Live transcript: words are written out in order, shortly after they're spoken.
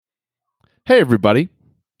Hey, everybody.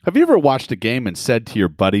 Have you ever watched a game and said to your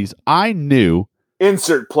buddies, I knew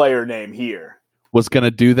Insert player name here. was going to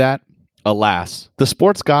do that? Alas, the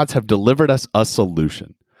sports gods have delivered us a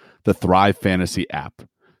solution: the Thrive Fantasy app.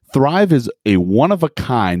 Thrive is a one of a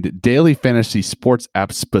kind daily fantasy sports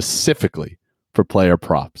app specifically for player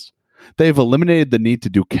props. They've eliminated the need to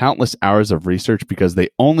do countless hours of research because they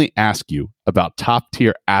only ask you about top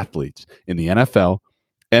tier athletes in the NFL,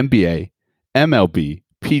 NBA, MLB,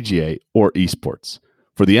 PGA, or esports.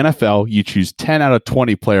 For the NFL, you choose 10 out of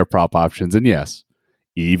 20 player prop options, and yes,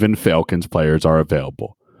 even Falcons players are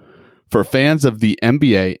available. For fans of the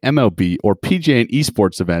NBA, MLB, or PGA and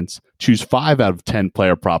esports events, choose 5 out of 10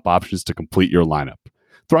 player prop options to complete your lineup.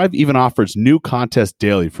 Thrive even offers new contests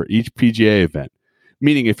daily for each PGA event,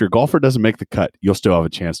 meaning if your golfer doesn't make the cut, you'll still have a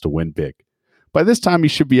chance to win big. By this time, you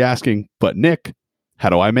should be asking, but Nick, how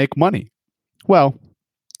do I make money? Well,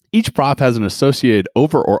 each prop has an associated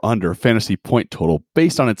over or under fantasy point total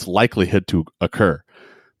based on its likelihood to occur.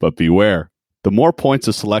 But beware, the more points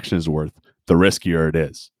a selection is worth, the riskier it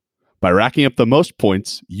is. By racking up the most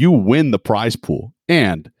points, you win the prize pool.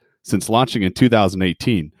 And since launching in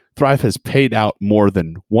 2018, Thrive has paid out more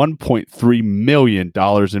than $1.3 million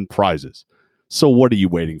in prizes. So what are you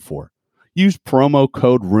waiting for? Use promo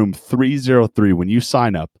code ROOM303 when you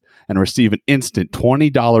sign up and receive an instant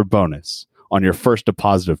 $20 bonus on your first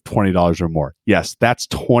deposit of $20 or more. Yes, that's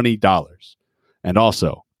 $20. And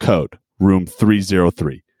also code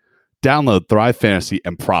ROOM303. Download Thrive Fantasy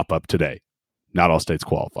and prop up today. Not all states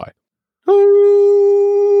qualify.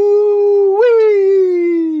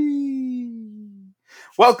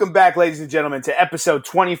 Welcome back, ladies and gentlemen, to episode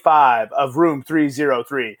 25 of Room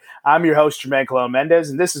 303. I'm your host, Jermaine Colon Mendez,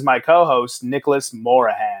 and this is my co-host, Nicholas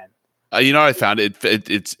Morahan. You know what I found?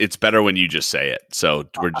 It's better when you just say it. So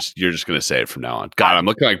you're just going to say it from now on. God, I'm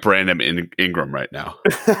looking like Brandon Ingram right now.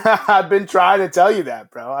 I've been trying to tell you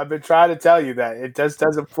that, bro. I've been trying to tell you that. It just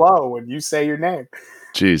doesn't flow when you say your name.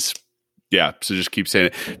 Jeez. Yeah, so just keep saying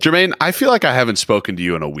it. Jermaine, I feel like I haven't spoken to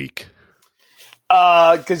you in a week.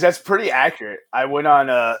 Because that's pretty accurate. I went on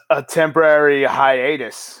a temporary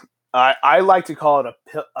hiatus. I like to call it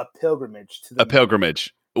a pilgrimage to the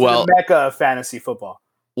pilgrimage. To the Mecca of fantasy football.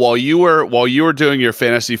 While you were doing your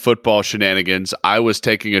fantasy football shenanigans, I was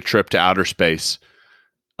taking a trip to outer space.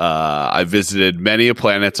 I visited many a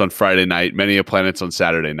planets on Friday night, many a planets on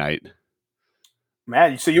Saturday night.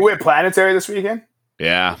 Man, so you went planetary this weekend?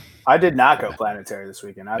 Yeah. I did not go planetary this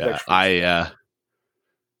weekend. I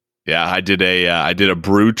did a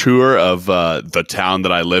brew tour of the town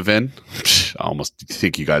that I live in. I almost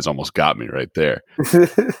think you guys almost got me right there.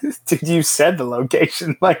 Dude, you said the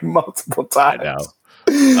location like multiple times. I know.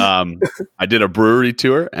 I did a brewery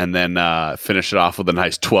tour and then finished it off with a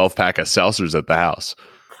nice 12-pack of seltzers at the house.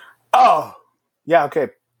 Oh, yeah, okay.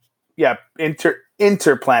 Yeah,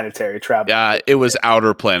 interplanetary travel. Yeah, it was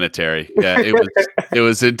outer planetary. Yeah, it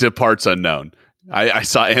was into parts unknown. I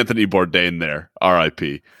saw Anthony Bourdain there.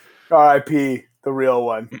 R.I.P. R.I.P. the real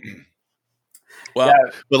one. Well,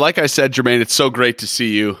 yeah. But like I said, Jermaine, it's so great to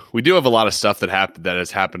see you. We do have a lot of stuff that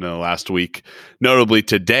has happened in the last week, notably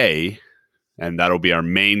today, and that'll be our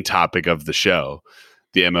main topic of the show,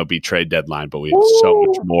 the MLB trade deadline. But we have so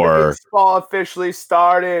much more. Baseball officially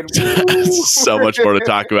started. So much more to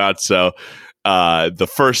talk about. So the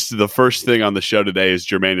first thing on the show today is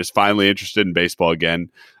Jermaine is finally interested in baseball again.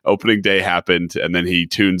 Opening day happened, and then he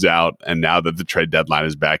tunes out. And now that the trade deadline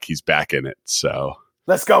is back, he's back in it. So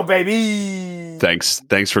let's go, baby!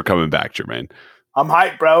 Thanks for coming back, Jermaine. I'm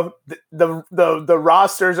hyped, bro. The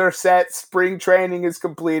rosters are set. Spring training is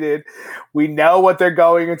completed. We know what they're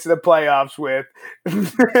going into the playoffs with.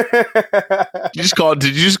 Did you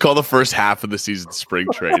just call the first half of the season spring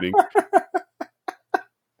training?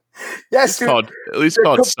 Yes, dude. At least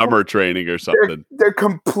call it summer training or something. They're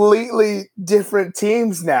completely different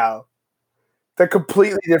teams now. They're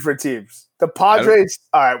completely different teams. The Padres.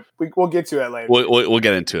 All right, we'll get to it later. We'll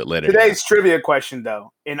get into it later. Today's trivia question,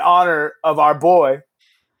 though, in honor of our boy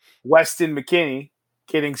Weston McKennie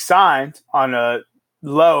getting signed on a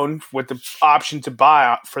loan with the option to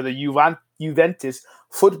buy for the Juventus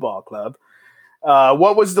Football Club.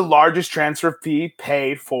 What was the largest transfer fee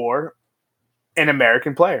paid for an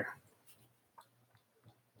American player?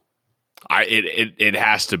 It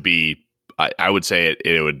has to be. I would say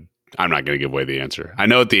it would. I'm not going to give away the answer. I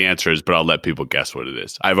know what the answer is, but I'll let people guess what it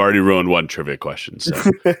is. I've already ruined one trivia question. So.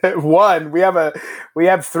 One. We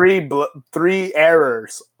have three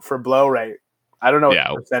errors for blow rate. I don't know what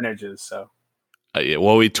the percentage is. So.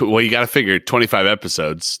 You got to figure 25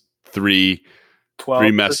 episodes, three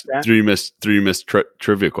missed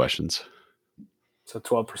trivia questions. So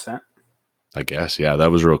 12%. I guess. Yeah,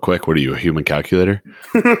 that was real quick. What are you, a human calculator?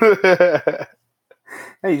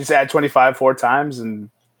 Hey, you just add 25 4 times and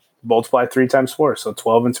multiply 3 times 4, so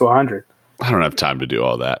 12 into 100. I don't have time to do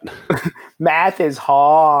all that. Math is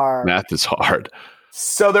hard. Math is hard.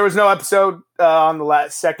 So there was no episode on the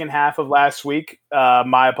second half of last week.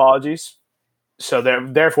 My apologies. So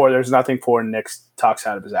therefore, there's nothing for Nick talks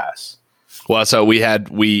out of his ass. Well, so we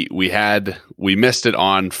missed it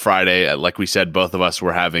on Friday. Like we said, both of us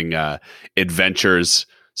were having adventures.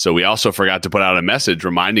 So we also forgot to put out a message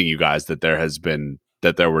reminding you guys that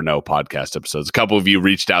there were no podcast episodes. A couple of you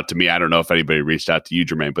reached out to me. I don't know if anybody reached out to you,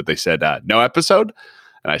 Jermaine, but they said no episode.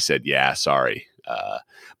 And I said, yeah, sorry.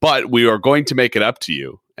 But we are going to make it up to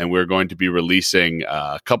you, and we're going to be releasing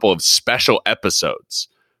a couple of special episodes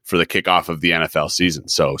for the kickoff of the NFL season.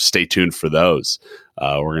 So stay tuned for those.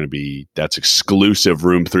 That's exclusive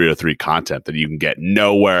Room 303 content that you can get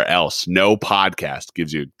nowhere else. No podcast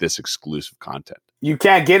gives you this exclusive content. You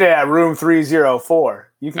can't get it at Room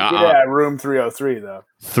 304. You can get it at Room 303, though.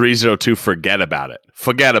 302, forget about it.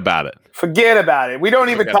 Forget about it. Forget about it. We don't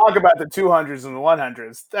even talk about the 200s and the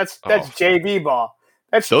 100s. That's JV ball.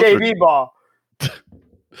 That's JV ball.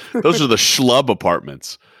 Those are the schlub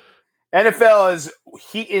apartments. NFL is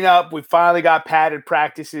heating up. We finally got padded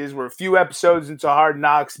practices. We're a few episodes into Hard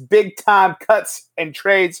Knocks. Big time cuts and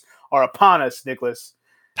trades are upon us, Nicholas.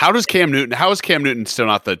 How is Cam Newton still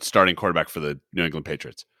not the starting quarterback for the New England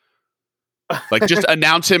Patriots? Like, just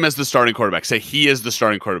announce him as the starting quarterback. Say he is the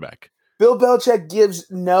starting quarterback. Bill Belichick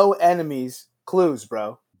gives no enemies clues,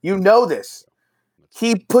 bro. You know this.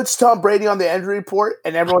 He puts Tom Brady on the injury report,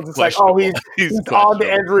 and everyone's just like, "Oh, he's on the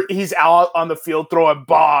injury. He's out on the field throwing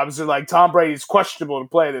bombs." And like, Tom Brady's questionable to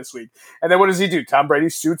play this week. And then what does he do? Tom Brady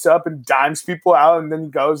suits up and dimes people out, and then he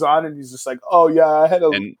goes on and he's just like, "Oh yeah, I had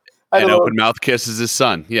a open mouth kisses his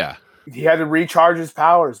son." Yeah, he had to recharge his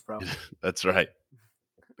powers, bro. That's right.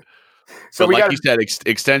 So, but like you said,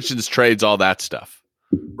 extensions, trades, all that stuff.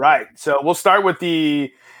 Right. So we'll start with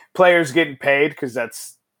the players getting paid because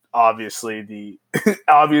that's obviously the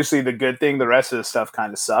good thing. The rest of the stuff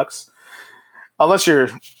kind of sucks, unless you're,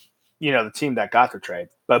 the team that got the trade.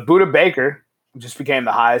 But Budda Baker just became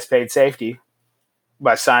the highest paid safety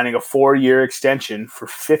by signing a 4-year extension for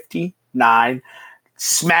 59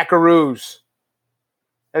 smackaroos.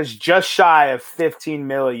 That's just shy of $15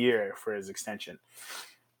 million a year for his extension.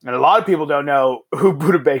 And a lot of people don't know who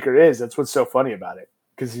Budda Baker is. That's what's so funny about it,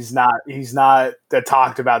 because he's not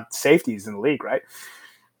talked about safeties in the league, right?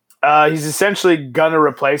 He's essentially going to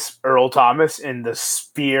replace Earl Thomas in the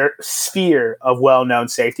sphere of well-known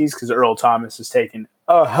safeties, because Earl Thomas has taken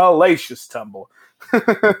a hellacious tumble.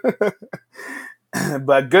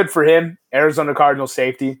 But good for him. Arizona Cardinals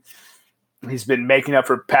safety. He's been making up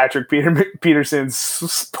for Patrick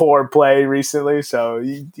Peterson's poor play recently, so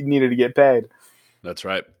he needed to get paid. That's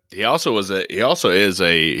right. He was a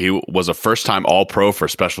first-time All-Pro for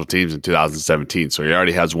special teams in 2017, so he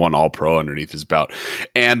already has one All-Pro underneath his belt.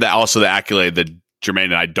 And also the accolade that Jermaine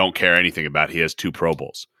and I don't care anything about. He has 2 Pro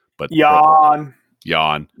Bowls. But Yawn. You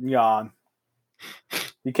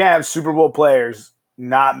can't have Super Bowl players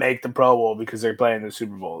not make the Pro Bowl because they're playing the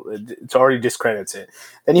Super Bowl. It already discredits it.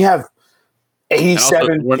 Then you have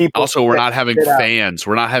 87 people. Also, we're not having fans.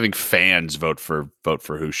 We're not having fans vote for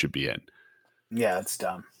who should be in. Yeah, it's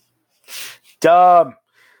dumb. Dumb.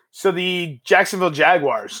 So the Jacksonville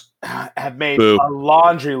Jaguars have made a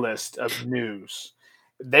laundry list of news.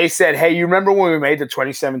 They said, "Hey, you remember when we made the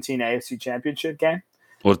 2017 AFC Championship game?"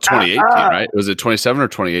 Well, 2018, right? Was it 2017 or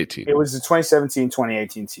 2018? It was the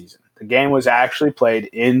 2017-2018 season. The game was actually played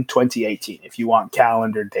in 2018. If you want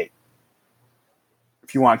calendar date,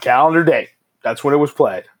 that's when it was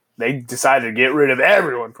played. They decided to get rid of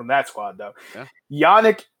everyone from that squad, though. Yeah.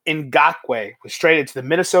 Yannick Ngakoue was traded to the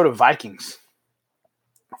Minnesota Vikings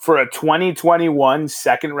for a 2021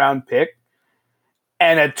 second-round pick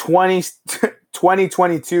and a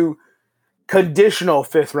 2022 conditional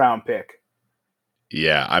fifth-round pick.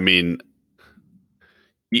 Yeah, I mean,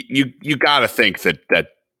 you got to think that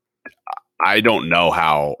I don't know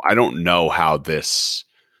how this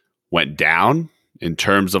went down. In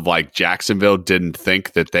terms of like Jacksonville didn't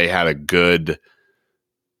think that they had a good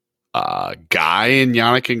guy in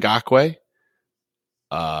Yannick Ngakoue.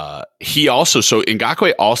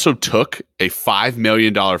 Ngakoue also took a $5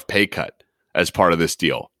 million pay cut as part of this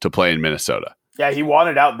deal to play in Minnesota. Yeah, he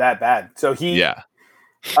wanted out that bad. So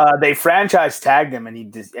they franchise tagged him, and he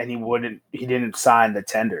didn't sign the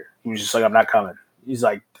tender. He was just like, "I'm not coming." He's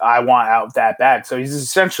like, "I want out that bad." So he's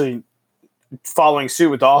essentially following suit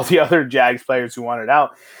with all the other Jags players who wanted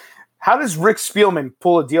out. How does Rick Spielman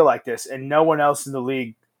pull a deal like this and no one else in the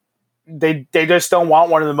league they just don't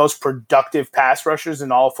want one of the most productive pass rushers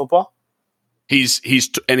in all of football. He's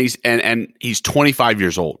 25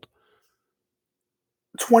 years old.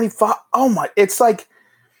 25. Oh my! It's like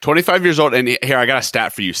 25 years old. And here, I got a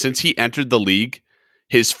stat for you. Since he entered the league,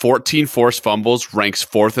 his 14 forced fumbles ranks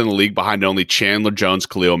 4th in the league behind only Chandler Jones,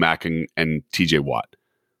 Khalil Mack, and TJ Watt.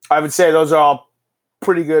 I would say those are all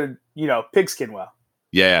pretty good, pigskin well.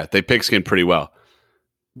 Yeah, they pigskin pretty well.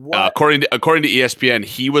 According to ESPN,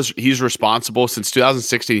 he's responsible since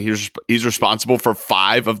 2016. He's responsible for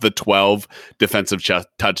 5 of the 12 defensive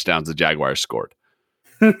touchdowns the Jaguars scored.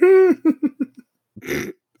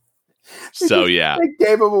 So yeah, they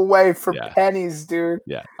gave him away for pennies, dude.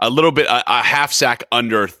 Yeah, a little bit, a half sack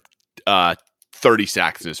under 30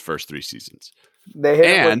 sacks in his first 3 seasons. They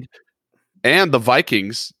hit and the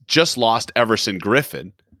Vikings just lost Everson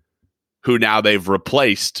Griffin, who now they've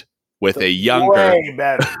replaced with a younger,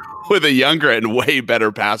 with a younger and way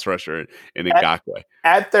better pass rusher in Ngakoue.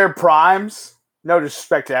 At their primes, no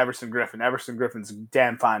disrespect to Everson Griffin. Everson Griffin's a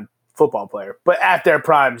damn fine football player, but at their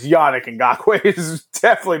primes, Yannick Ngakoue is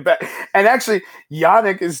definitely better. And actually,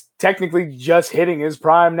 Yannick is technically just hitting his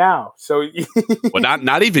prime now. So, well,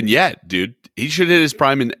 not even yet, dude. He should hit his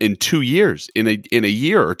prime in 2 years, in a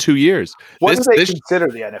year or 2 years. What do they consider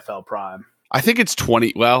the NFL prime? I think it's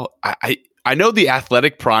 20. Well, I know the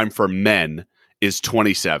athletic prime for men is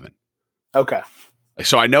 27. Okay.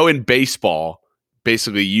 So I know in baseball,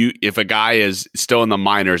 basically, if a guy is still in the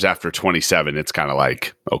minors after 27, it's kind of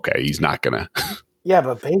like, okay, he's not gonna. Yeah,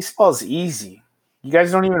 but baseball's easy. You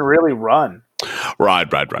guys don't even really run. Right.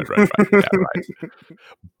 Yeah, right.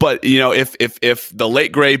 But if the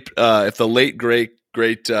late great,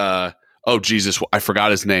 oh Jesus, I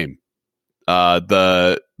forgot his name.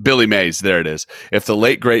 The Billy Mays, there it is. If the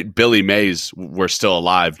late great Billy Mays were still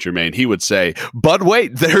alive, Jermaine, he would say, "But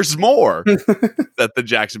wait, there's more." That the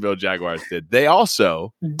Jacksonville Jaguars did. They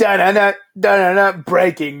also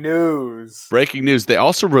breaking news. Breaking news. They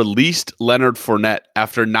also released Leonard Fournette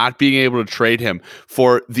after not being able to trade him.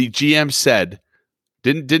 For the GM said,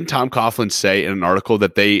 didn't Tom Coughlin say in an article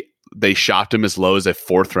that they shopped him as low as a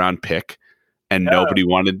 4th round pick and nobody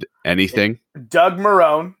wanted anything? Doug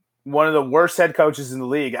Marrone, one of the worst head coaches in the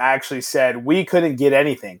league, actually said we couldn't get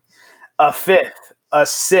anything. A 5th, a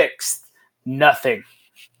 6th, nothing.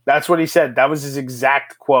 That's what he said. That was his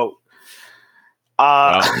exact quote.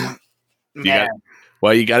 Man.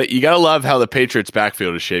 You gotta love how the Patriots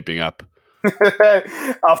backfield is shaping up.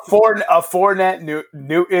 a Fournette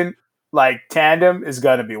Newton tandem is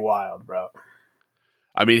gonna be wild, bro.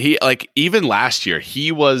 I mean, even last year,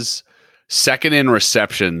 he was second in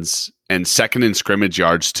receptions and second in scrimmage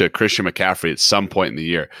yards to Christian McCaffrey at some point in the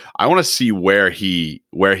year. I want to see where he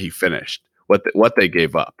finished, what they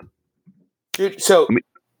gave up. Dude, so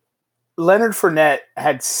Leonard Fournette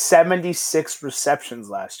had 76 receptions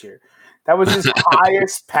last year. That was his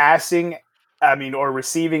highest passing, or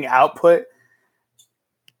receiving output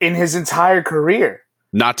in his entire career.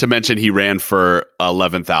 Not to mention he ran for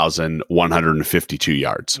 11,152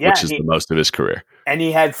 yards, which is the most of his career. And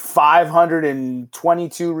he had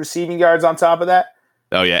 522 receiving yards on top of that.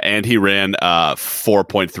 Oh, yeah. And he ran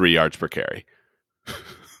 4.3 yards per carry.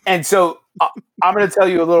 And so I'm going to tell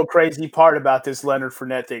you a little crazy part about this Leonard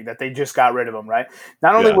Fournette thing that they just got rid of him, right?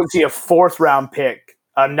 Not only was he a 4th round pick,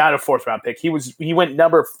 not a 4th round pick, he went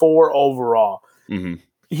number 4 overall. Mm-hmm.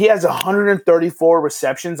 He has 134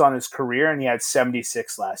 receptions on his career, and he had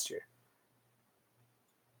 76 last year.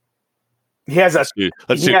 He has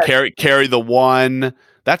carry the one.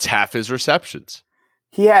 That's half his receptions.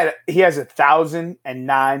 He has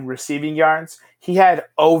 1,009 receiving yards. He had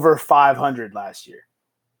over 500 last year.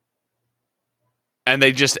 And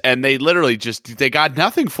they literally they got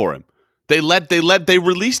nothing for him. They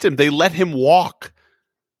released him. They let him walk.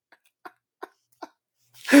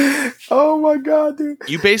 Oh my God, dude.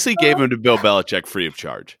 You basically gave him to Bill Belichick free of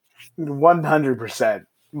charge. 100%.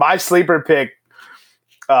 My sleeper pick,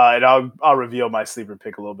 and I'll reveal my sleeper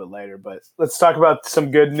pick a little bit later, but let's talk about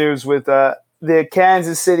some good news with the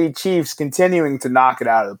Kansas City Chiefs continuing to knock it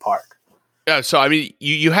out of the park. Yeah, so I mean,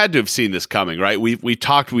 you had to have seen this coming, right? We've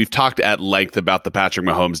talked at length about the Patrick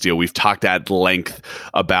Mahomes deal. We've talked at length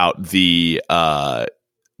about the Travis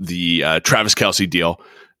Kelce deal.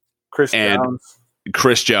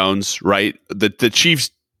 Chris Jones, right? The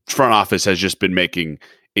Chiefs front office has just been making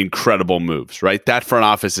incredible moves, right? That front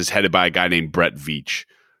office is headed by a guy named Brett Veach,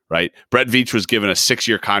 right? Brett Veach was given a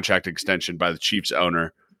 6-year contract extension by the Chiefs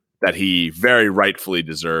owner that he very rightfully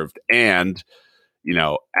deserved. And,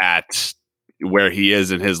 at where he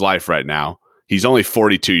is in his life right now, he's only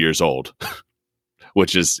 42 years old,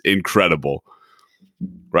 which is incredible,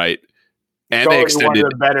 right? And they extended one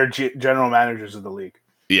of the better general managers of the league.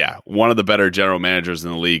 Yeah, one of the better general managers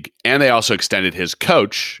in the league. And they also extended his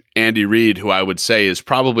coach, Andy Reid, who I would say is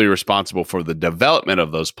probably responsible for the development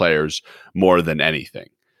of those players more than anything.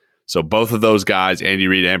 So both of those guys, Andy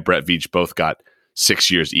Reid and Brett Veach, both got 6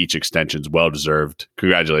 years each extensions, well deserved.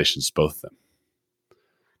 Congratulations to both of them.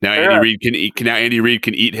 Now Andy Reid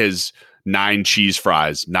can eat his 9 cheese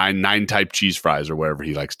fries, nine type cheese fries or whatever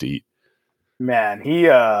he likes to eat. Man,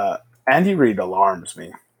 Andy Reid alarms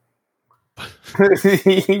me.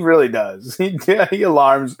 He really does. He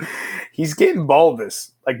alarms. He's getting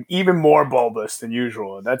bulbous, like even more bulbous than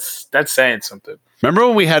usual. That's saying something. Remember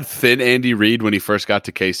when we had thin Andy Reid when he first got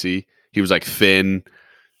to KC? He was like thin.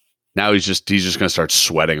 Now he's just going to start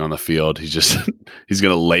sweating on the field. He's going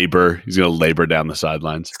to labor. He's going to labor down the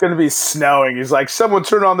sidelines. It's going to be snowing. He's like, someone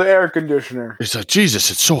turn on the air conditioner. He's like, Jesus,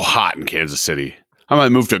 it's so hot in Kansas City. I might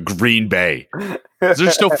move to Green Bay. Is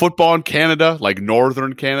there still football in Canada, like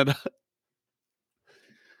northern Canada?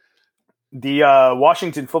 The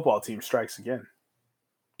Washington football team strikes again.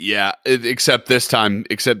 Yeah, except this time,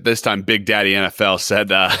 Big Daddy NFL said,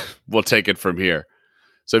 we'll take it from here.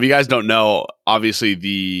 So if you guys don't know, obviously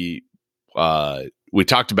we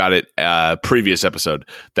talked about it previous episode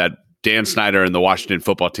that Dan Snyder and the Washington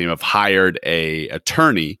football team have hired a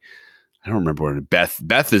attorney. I don't remember what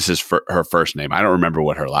Beth is her first name. I don't remember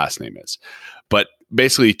what her last name is, but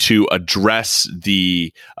basically to address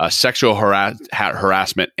the sexual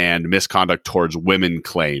harassment and misconduct towards women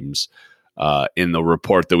claims in the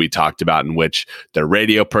report that we talked about, in which their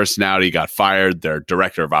radio personality got fired, their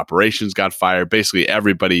director of operations got fired. Basically,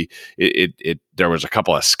 everybody. There was a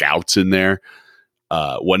couple of scouts in there.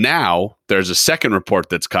 Well, now there's a second report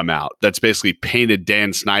that's come out that's basically painted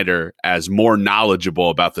Dan Snyder as more knowledgeable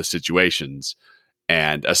about the situations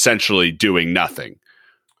and essentially doing nothing.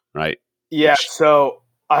 Right? Yeah. So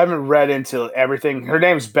I haven't read into everything. Her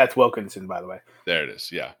name's Beth Wilkinson, by the way. There it is.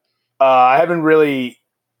 Yeah. I haven't really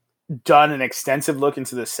done an extensive look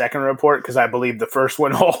into the second report because I believe the first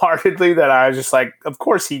one wholeheartedly, that I was just like, of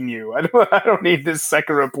course he knew. I don't need this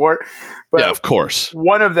second report. But yeah, of course.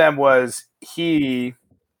 One of them was somebody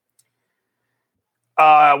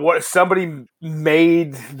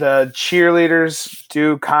made the cheerleaders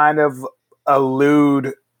do kind of a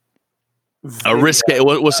lewd video. A risque,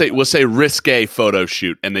 we'll say risque photo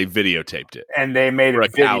shoot, and they videotaped it. And they made a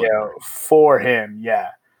video for him,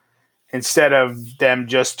 yeah. Instead of them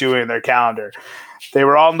just doing their calendar. They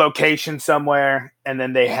were on location somewhere, and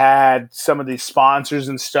then they had some of these sponsors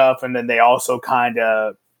and stuff, and then they also kind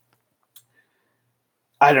of,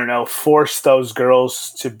 I don't know, forced those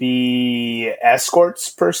girls to be escorts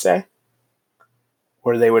per se,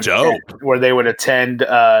 where they would attend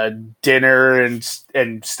dinner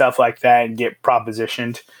and stuff like that and get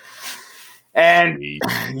propositioned. And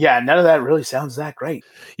yeah, none of that really sounds that great.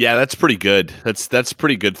 Yeah, that's pretty good. That's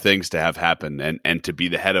pretty good things to have happen and to be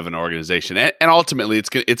the head of an organization. And ultimately it's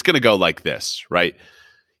going to go like this, right?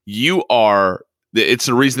 It's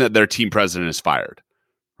the reason that their team president is fired,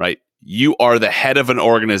 right? You are the head of an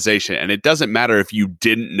organization, and it doesn't matter if you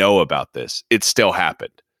didn't know about this. It still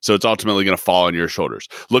happened. So it's ultimately going to fall on your shoulders.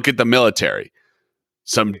 Look at the military.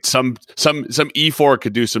 Some E4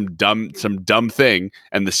 could do some dumb thing,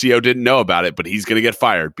 and the CO didn't know about it, but he's going to get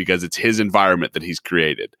fired because it's his environment that he's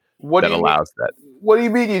created that allows that. What do you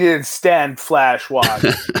mean you didn't stand flash watch?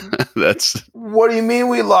 What do you mean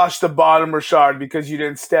we lost the bottom, Rashard, because you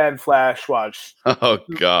didn't stand flash watch? Oh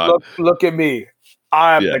God! Look at me.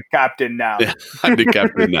 I'm the captain now. I'm the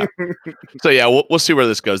captain now. So yeah, we'll see where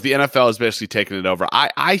this goes. The NFL is basically taking it over.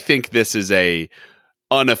 I think this is a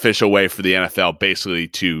unofficial way for the NFL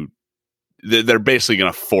they're basically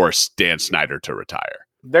going to force Dan Snyder to retire.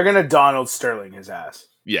 They're going to Donald Sterling his ass.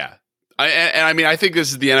 Yeah. I think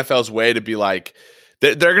this is the NFL's way to be like,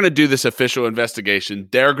 they're going to do this official investigation.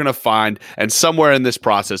 They're going to find, and somewhere in this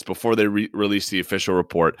process, before they release the official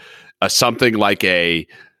report, something like a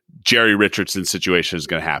Jerry Richardson situation is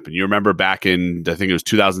going to happen. You remember back in, I think it was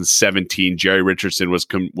 2017, Jerry Richardson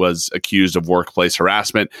was accused of workplace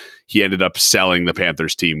harassment. He ended up selling the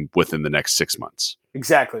Panthers team within the next 6 months.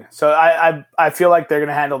 Exactly. So I feel like they're going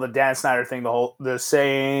to handle the Dan Snyder thing the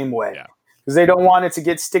same way. Yeah. Because they don't want it to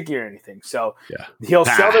get sticky or anything. So yeah. he'll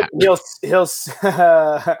sell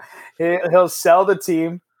he'll sell the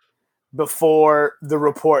team before the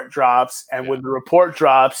report drops, and when the report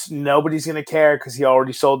drops, nobody's going to care because he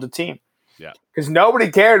already sold the team. Yeah, because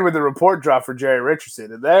nobody cared when the report dropped for Jerry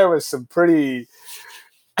Richardson, and there was some pretty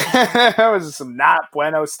That was some not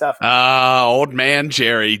bueno stuff. Old man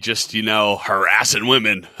Jerry just, harassing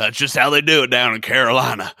women. That's just how they do it down in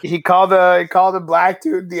Carolina. He called the black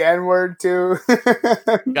dude the N-word too.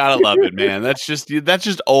 Gotta love it, man. That's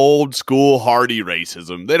just old school hardy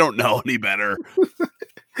racism. They don't know any better.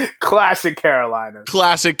 Classic Carolina.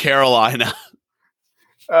 Classic Carolina.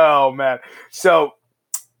 Oh man. So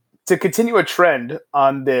to continue a trend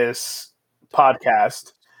on this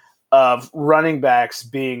podcast of running backs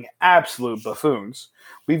being absolute buffoons,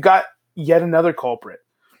 we've got yet another culprit.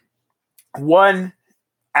 One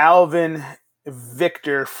Alvin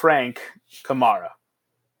Victor Frank Kamara.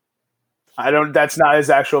 That's not his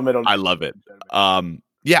actual middle name. I love it.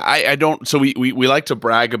 Yeah, I don't. So we like to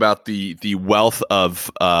brag about the wealth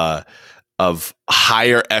of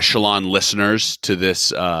higher echelon listeners to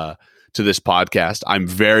this podcast. I'm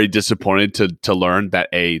very disappointed to learn that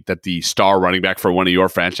the star running back for one of your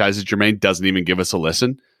franchises, Jermaine, doesn't even give us a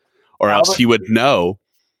listen, or else he would know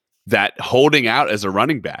that holding out as a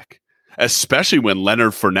running back, especially when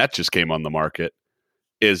Leonard Fournette just came on the market,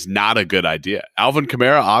 is not a good idea. Alvin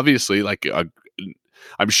Kamara, obviously,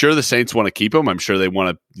 I'm sure the Saints want to keep him. I'm sure they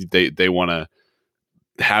want to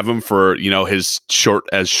have him for his short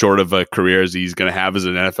of a career as he's going to have as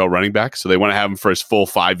an NFL running back. So they want to have him for his full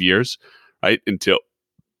 5 years, right, until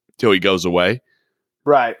he goes away.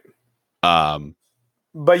 Right.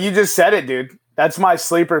 But you just said it, dude. That's my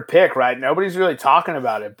sleeper pick, right? Nobody's really talking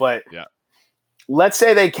about it, but yeah. Let's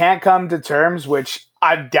say they can't come to terms, which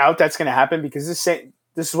I doubt that's going to happen because this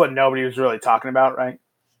is what nobody was really talking about, right?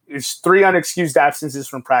 It's 3 unexcused absences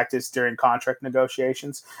from practice during contract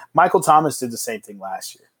negotiations. Michael Thomas did the same thing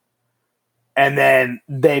last year. And then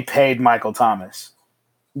they paid Michael Thomas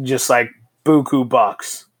just like buku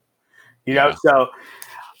bucks. So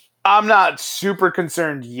I'm not super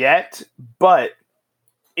concerned yet, but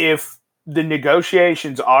if the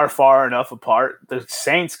negotiations are far enough apart, the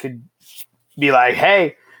Saints could be like,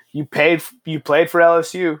 hey, you played for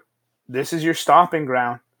LSU. This is your stomping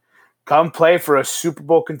ground. Come play for a Super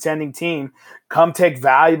Bowl contending team. Come take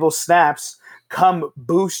valuable snaps. Come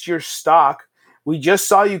boost your stock. We just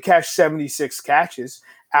saw you catch 76 catches.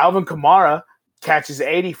 Alvin Kamara catches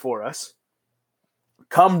 80 for us.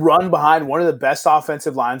 Come run behind one of the best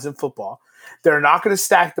offensive lines in football. They're not going to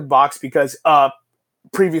stack the box because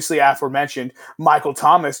previously aforementioned Michael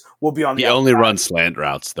Thomas will be on the He only runs slant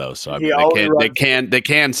routes though, so they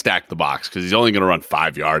can stack the box because he's only going to run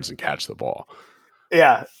 5 yards and catch the ball.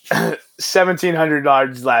 Yeah, 1,700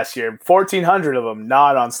 yards last year. 1,400 of them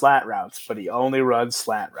not on slant routes, but he only runs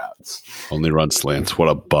slant routes. Only runs slants. What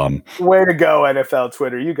a bum. Way to go, NFL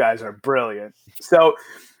Twitter. You guys are brilliant. So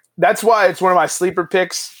that's why it's one of my sleeper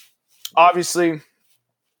picks. Obviously,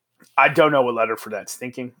 I don't know what Leonard Fournette's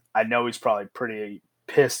thinking. I know he's probably pretty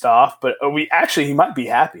pissed off, but he might be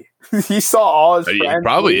happy. He saw all his friends. He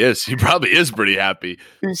probably is. He probably is pretty happy.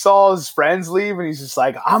 He saw all his friends leave, and he's just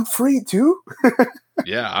like, I'm free too.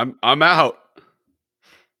 Yeah, I'm out.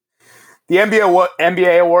 The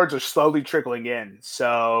NBA awards are slowly trickling in.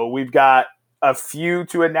 So we've got a few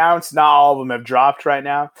to announce. Not all of them have dropped right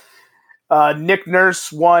now. Nick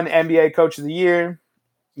Nurse won NBA Coach of the Year.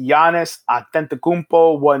 Giannis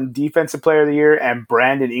Antetokounmpo won Defensive Player of the Year. And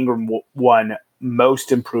Brandon Ingram won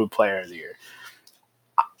Most Improved Player of the Year.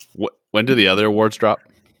 When do the other awards drop?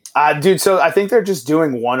 Dude, so I think they're just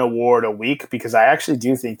doing one award a week because I actually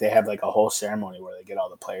do think they have like a whole ceremony where they get all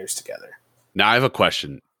the players together. Now I have a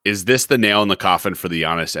question. Is this the nail in the coffin for the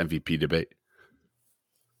Giannis MVP debate?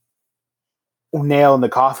 Nail in the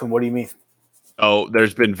coffin? What do you mean? Oh,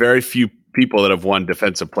 there's been very few people that have won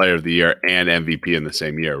Defensive Player of the Year and MVP in the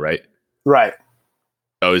same year, right? Right.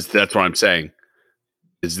 Oh, that's what I'm saying.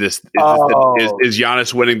 Is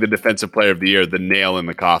Giannis winning the Defensive Player of the Year the nail in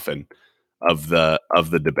the coffin of the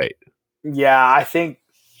debate? Yeah, I think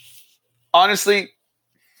honestly,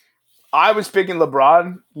 I was picking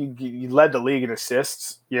LeBron. You led the league in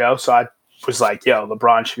assists, so I was like, yo,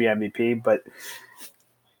 LeBron should be MVP. But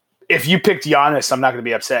if you picked Giannis, I'm not going to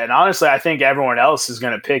be upset. And honestly, I think everyone else is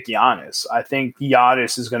going to pick Giannis. I think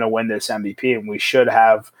Giannis is going to win this MVP, and we should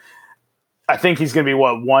have. I think he's going to be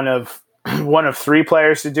one of 3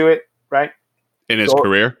 players to do it, right? In his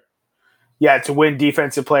career? Yeah, to win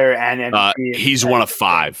Defensive Player and MVP. He's one of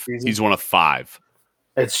 5. He's one of 5.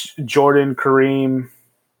 It's Jordan, Kareem.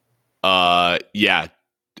 Yeah.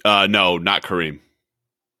 No, not Kareem.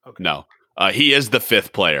 Okay. No. He is the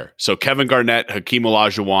 5th player. So Kevin Garnett, Hakeem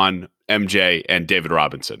Olajuwon, MJ, and David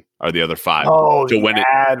Robinson are the other 5 to win it.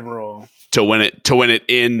 Admiral. To win it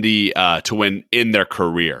in their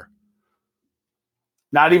career.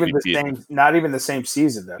 Not even the same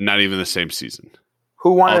season though. Not even the same season.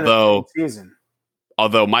 Who won it in the same season?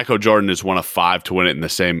 although Michael Jordan is one of 5 to win it in the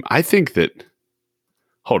same. I think that.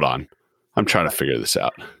 Hold on, I'm trying to figure this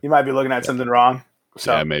out. You might be looking at something wrong.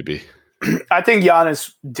 So yeah, maybe. I think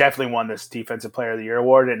Giannis definitely won this Defensive Player of the Year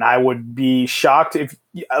award, and I would be shocked if,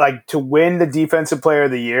 like, to win the Defensive Player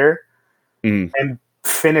of the Year and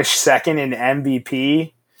finish second in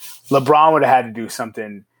MVP, LeBron would have had to do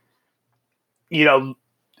something,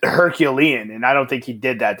 Herculean, and I don't think he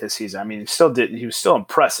did that this season. I mean, he was still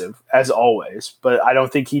impressive as always, but I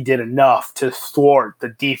don't think he did enough to thwart the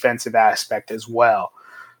defensive aspect as well.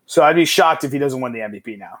 So I'd be shocked if he doesn't win the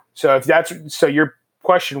MVP now. So your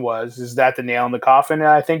question is that the nail in the coffin? And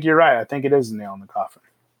I think you're right. I think it is the nail in the coffin.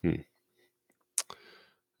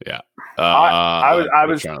 Yeah. I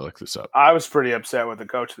was trying to look this up. I was pretty upset with the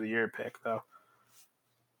Coach of the Year pick, though.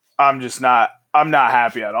 I'm not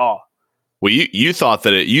happy at all. Well, you thought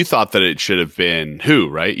that it should have been who,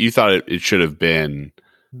 right? You thought it should have been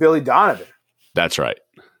Billy Donovan. That's right.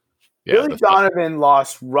 Yeah, Billy Donovan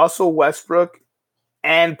lost Russell Westbrook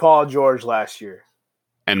and Paul George last year.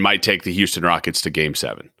 And might take the Houston Rockets to Game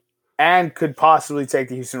 7. And could possibly take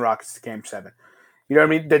the Houston Rockets to Game 7. You know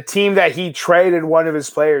what I mean? The team that he traded one of his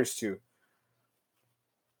players to.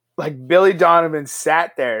 Like, Billy Donovan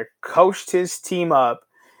sat there, coached his team up,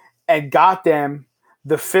 and got them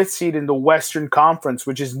the 5th seed in the Western Conference,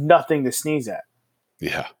 which is nothing to sneeze at.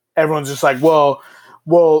 Yeah. Everyone's just like, well,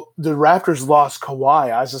 the Raptors lost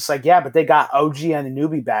Kawhi. I was just like, yeah, but they got OG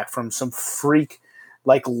Anunoby back from some freak,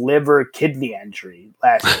 like, liver kidney injury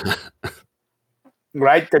last year.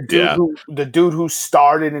 Right? The dude who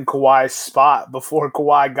started in Kawhi's spot before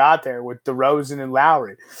Kawhi got there with DeRozan and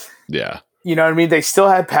Lowry. Yeah. You know what I mean? They still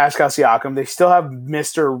have Pascal Siakam. They still have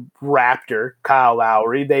Mr. Raptor, Kyle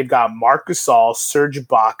Lowry. They've got Marc Gasol, Serge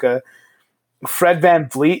Ibaka. Fred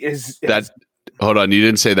VanVleet is hold on, you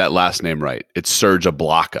didn't say that last name right. It's Serge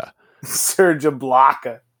Ibaka. Serge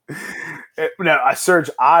Ibaka. No, Serge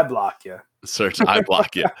Ibaka. Serge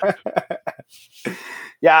Ibaka.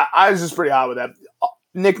 Yeah, I was just pretty hot with that.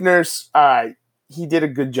 Nick Nurse, all right, he did a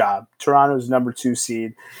good job. Toronto's number 2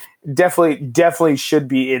 seed. Definitely should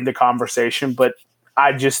be in the conversation, but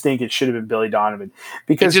I just think it should have been Billy Donovan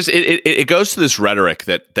because it goes to this rhetoric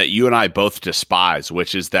that you and I both despise,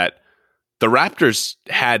 which is that the Raptors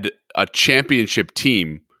had a championship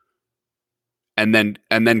team and then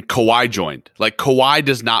Kawhi joined. Like, Kawhi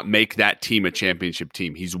does not make that team a championship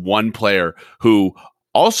team. He's one player who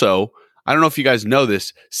also, I don't know if you guys know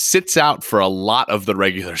this, sits out for a lot of the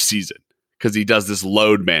regular season because he does this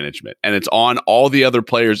load management, and it's on all the other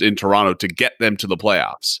players in Toronto to get them to the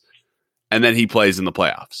playoffs. And then he plays in the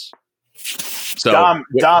playoffs. So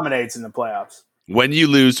dominates in the playoffs. When you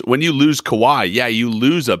lose Kawhi, yeah, you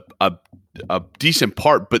lose a decent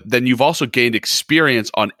part, but then you've also gained experience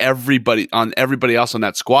on everybody else on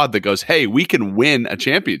that squad that goes, hey, we can win a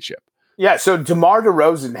championship. Yeah, so DeMar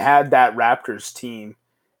DeRozan had that Raptors team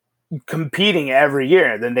competing every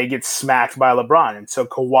year. Then they get smacked by LeBron. And so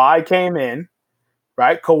Kawhi came in,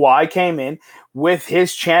 right? Kawhi came in with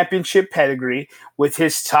his championship pedigree, with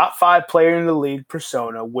his top 5 player in the league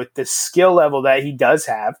persona, with the skill level that he does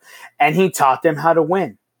have, and he taught them how to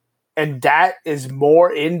win. And that is more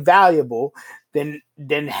invaluable than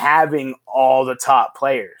having all the top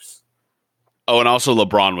players. Oh, and also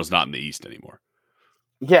LeBron was not in the East anymore.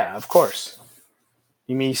 Yeah, of course.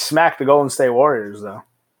 You mean he smacked the Golden State Warriors, though.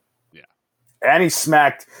 Yeah. And he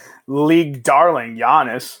smacked league darling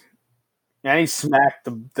Giannis. And he smacked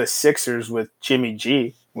the Sixers with Jimmy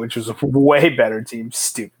G, which was a way better team.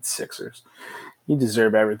 Stupid Sixers. You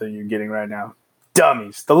deserve everything you're getting right now.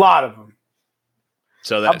 Dummies. The lot of them.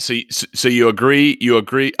 So you agree? You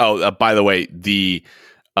agree? Oh, by the way, the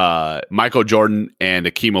Michael Jordan and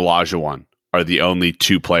Akeem Olajuwon are the only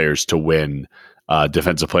 2 players to win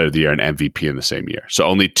Defensive Player of the Year and MVP in the same year. So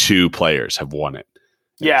only 2 players have won it.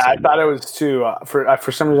 Yeah, I thought it was 2.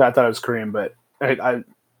 For some reason, I thought it was Kareem, but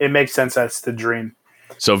it makes sense. That's the dream.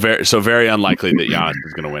 So very unlikely that Giannis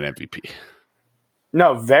is going to win MVP.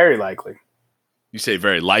 No, very likely. You say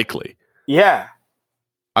very likely. Yeah.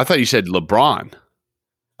 I thought you said LeBron.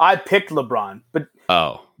 I picked LeBron,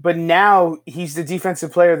 but now he's the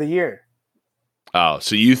Defensive Player of the Year. Oh,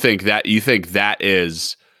 so you think that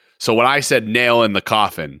is so when I said nail in the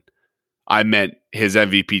coffin, I meant his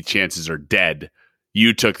MVP chances are dead.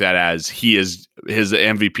 You took that as his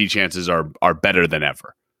MVP chances are better than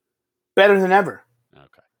ever. Better than ever.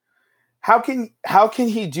 Okay. How can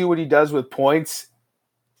he do what he does with points,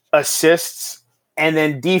 assists, and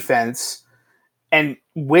then defense, and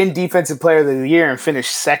win Defensive Player of the Year and finish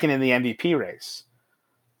second in the MVP race?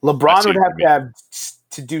 LeBron would have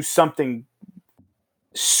to do something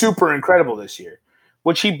super incredible this year.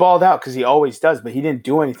 which he balled out because he always does, but he didn't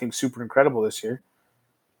do anything super incredible this year.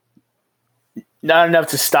 Not enough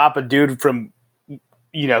to stop a dude from,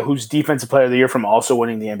 who's defensive player of the year from also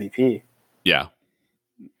winning the MVP. Yeah.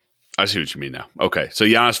 I see what you mean now. Okay. So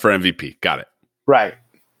Giannis for MVP. Got it. Right.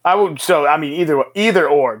 I would. So, I mean, either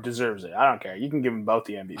or deserves it. I don't care. You can give them both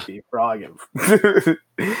the MVP for all I give them.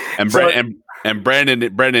 And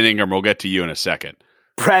Brandon Ingram, we'll get to you in a second.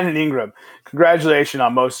 Brandon Ingram, congratulations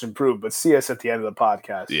on most improved, but see us at the end of the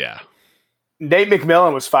podcast. Yeah. Nate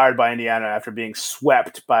McMillan was fired by Indiana after being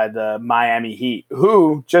swept by the Miami Heat,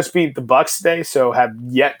 who just beat the Bucks today, so have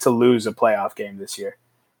yet to lose a playoff game this year.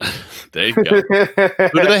 There you go.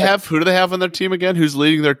 Who do they have on their team again? Who's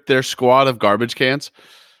leading their squad of garbage cans?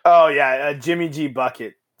 Oh yeah, Jimmy G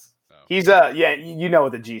Bucket. He's you know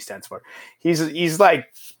what the G stands for. He's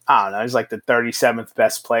like, I don't know, he's like the 37th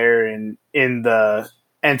best player in the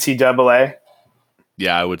NCAA.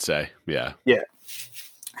 Yeah, I would say. Yeah. Yeah.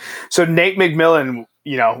 So Nate McMillan,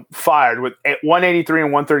 fired with a 183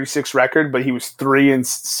 and 136 record, but he was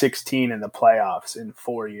 3-16 in the playoffs in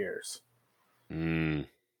 4 years.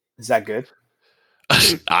 Is that good?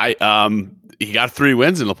 He got 3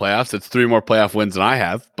 wins in the playoffs. That's 3 more playoff wins than I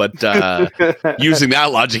have. But using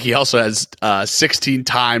that logic, he also has 16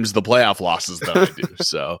 times the playoff losses that I do.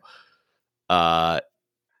 So,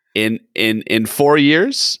 in 4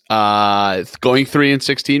 years, going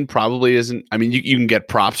 3-16 probably isn't. I mean, you can get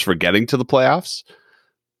props for getting to the playoffs,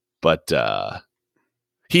 but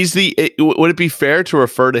he's would it be fair to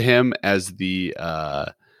refer to him as the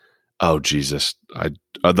oh Jesus,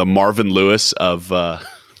 the Marvin Lewis of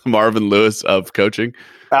coaching?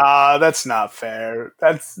 That's not fair.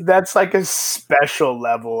 That's like a special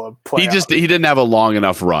level of play. He didn't have a long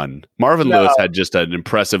enough run. Marvin Lewis had just an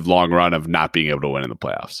impressive long run of not being able to win in the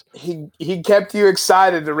playoffs. He kept you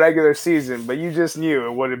excited the regular season, but you just knew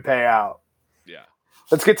it wouldn't pay out. Yeah.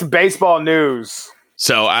 Let's get to baseball news.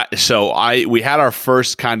 So we had our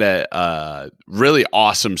first kind of really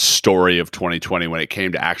awesome story of 2020 when it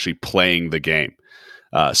came to actually playing the game.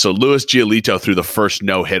 So Luis Giolito threw the first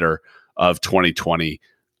no-hitter of 2020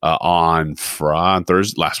 on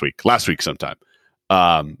Thursday last week sometime.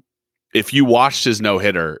 If you watched his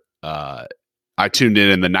no-hitter, I tuned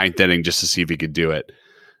in the 9th inning just to see if he could do it.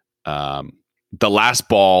 The last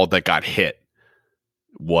ball that got hit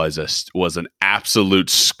was an absolute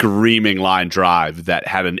screaming line drive that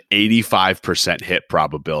had an 85% hit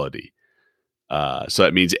probability. So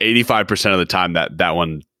that means 85% of the time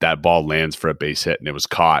that ball lands for a base hit and it was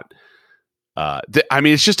caught. I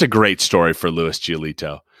mean, it's just a great story for Luis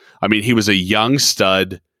Giolito. I mean, he was a young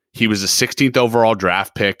stud. He was a 16th overall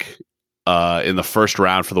draft pick in the first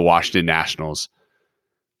round for the Washington Nationals.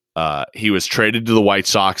 He was traded to the White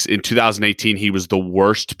Sox in 2018. He was the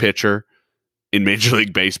worst pitcher in Major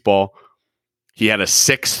League Baseball. He had a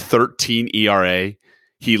 6.13 ERA.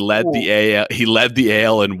 He led the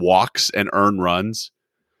AL in walks and earned runs.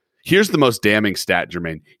 Here's the most damning stat,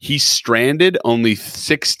 Jermaine. He stranded only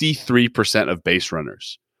 63% of base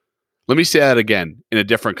runners. Let me say that again in a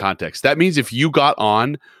different context. That means if you got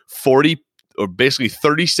on 40 or basically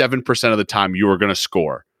 37% of the time, you were going to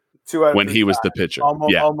score when he was the pitcher.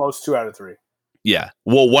 Almost 2 out of 3. Yeah.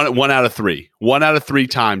 Well, one out of 3. 1 out of 3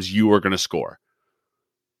 times you were going to score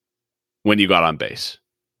when you got on base.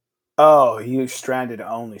 Oh, he stranded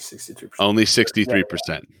only 63%. Only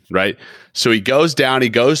 63%, right? So he goes down. He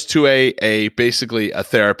goes to a basically a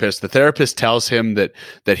therapist. The therapist tells him that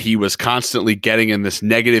he was constantly getting in this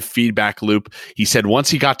negative feedback loop. He said once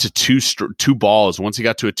he got to two balls, once he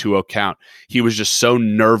got to a 2-0 count, he was just so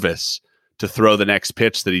nervous to throw the next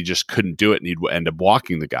pitch that he just couldn't do it, and he'd end up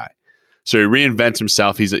walking the guy. So he reinvents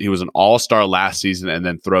himself. He was an all-star last season, and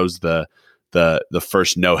then throws the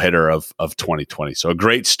first no-hitter of 2020. So a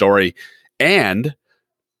great story, and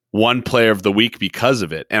one player of the week because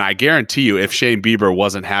of it. And I guarantee you, if Shane Bieber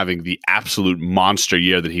wasn't having the absolute monster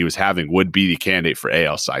year that he was having, would be the candidate for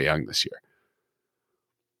AL Cy Young this year.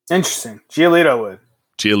 Interesting. Giolito would.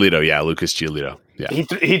 Giolito, yeah, Lucas Giolito. Yeah.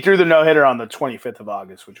 He threw the no-hitter on the 25th of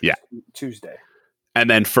August, which was Tuesday. And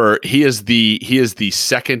then he is the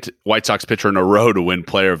second White Sox pitcher in a row to win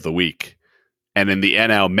Player of the Week. And in the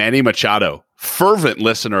NL, Manny Machado, fervent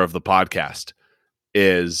listener of the podcast,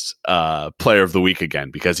 is Player of the Week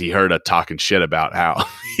again because he heard a talking shit about how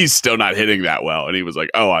he's still not hitting that well, and he was like,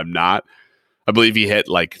 "Oh, I'm not." I believe he hit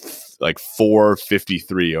like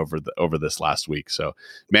 453 over this last week. So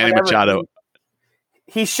Manny Machado,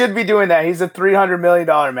 he should be doing that. He's a $300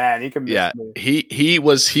 million man. He can. He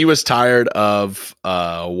was tired of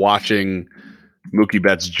watching Mookie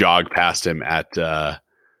Betts jog past him at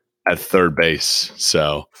third base.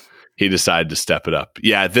 So He decided to step it up.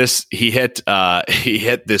 Yeah, he hit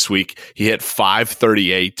this week. He hit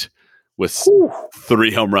 538 with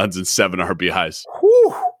 3 home runs and 7 RBIs.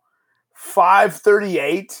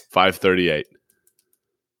 538. 538.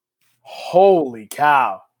 Holy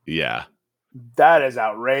cow! Yeah, that is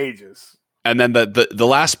outrageous. And then the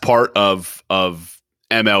last part of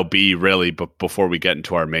MLB, really, but before we get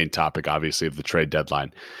into our main topic, obviously, of the trade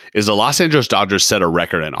deadline, is the Los Angeles Dodgers set a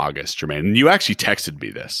record in August, Jermaine. And you actually texted me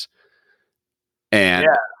this. And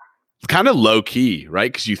kind of low key,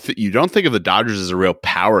 right? Because you don't think of the Dodgers as a real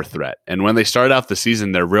power threat. And when they started out the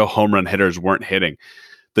season, their real home run hitters weren't hitting.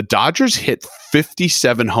 The Dodgers hit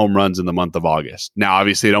 57 home runs in the month of August. Now,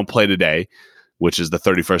 obviously, they don't play today, which is the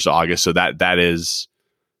 31st of August. So that is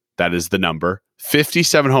the number.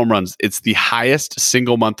 57 home runs. It's the highest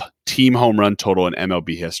single month team home run total in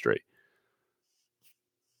MLB history.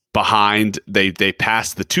 Behind, they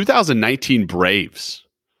passed the 2019 Braves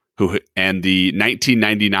and the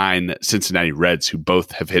 1999 Cincinnati Reds, who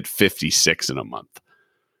both have hit 56 in a month.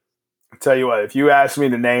 I'll tell you what, if you asked me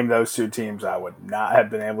to name those two teams, I would not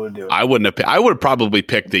have been able to do it. I would have probably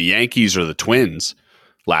picked the Yankees or the Twins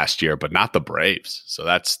last year, but not the Braves. So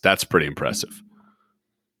that's pretty impressive.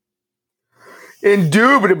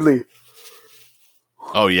 Indubitably.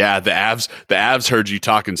 Oh yeah, the Avs heard you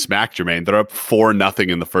talking smack, Jermaine. They're up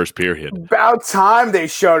 4-0 in the first period. About time they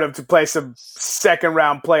showed up to play some second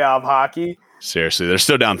round playoff hockey. Seriously, they're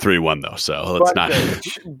still down 3-1 though, so let's not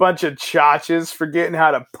bunch of chotches forgetting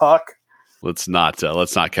how to puck. Let's not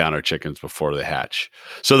count our chickens before they hatch.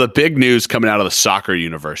 So the big news coming out of the soccer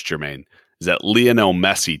universe, Jermaine, is that Lionel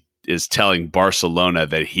Messi is telling Barcelona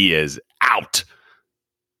that he is out,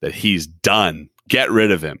 that he's done. Get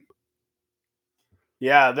rid of him.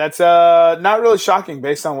 Yeah, that's not really shocking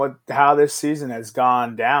based on how this season has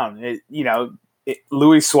gone down.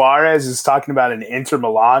 Luis Suarez is talking about an Inter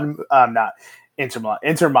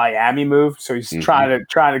Miami move, so he's trying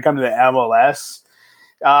to come to the MLS.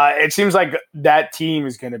 It seems like that team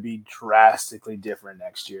is going to be drastically different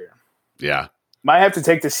next year. Yeah, might have to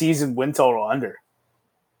take the season win total under.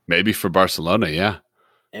 Maybe for Barcelona, yeah.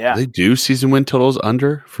 Yeah, they do season win totals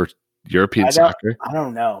under for European soccer. I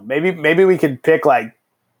don't know. Maybe we could pick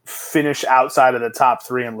finish outside of the top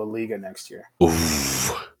 3 in La Liga next year.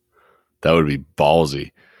 Ooh, that would be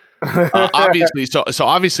ballsy. Obviously, so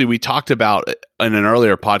obviously we talked about in an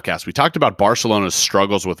earlier podcast. We talked about Barcelona's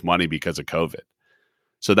struggles with money because of COVID.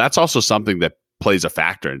 So that's also something that plays a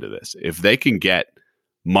factor into this. If they can get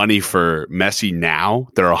money for Messi now,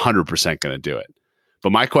 they're 100% going to do it.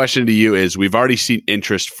 But my question to you is: we've already seen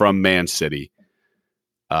interest from Man City.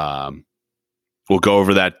 We'll go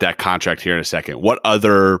over that contract here in a second. What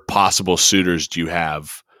other possible suitors do you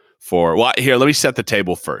have for? Well, here, let me set the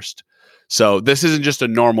table first. So this isn't just a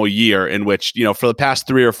normal year in which, for the past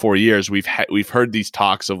 3 or 4 years, we've heard these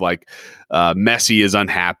talks of Messi is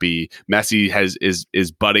unhappy. Messi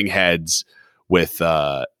is butting heads with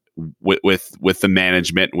the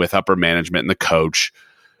management, with upper management and the coach.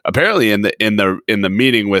 Apparently, in the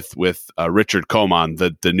meeting with Richard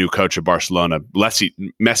Koeman, the new coach of Barcelona,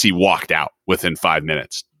 Messi walked out within 5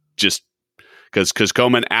 minutes, just because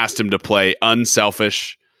Koeman asked him to play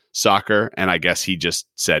unselfish soccer, and I guess he just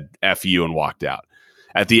said "F you" and walked out.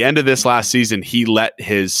 At the end of this last season, he let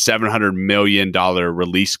his $700 million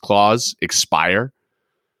release clause expire.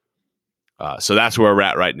 So that's where we're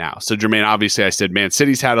at right now. So Jermaine, obviously, I said Man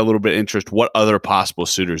City's had a little bit of interest. What other possible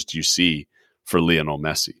suitors do you see for Lionel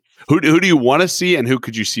Messi? Who do you want to see, and who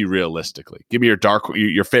could you see realistically? Give me your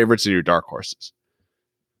favorites and your dark horses.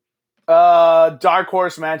 Dark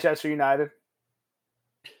horse, Manchester United.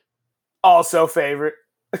 Also favorite.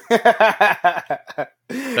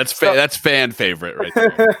 That's fan favorite right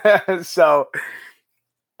there. So,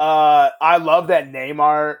 I love that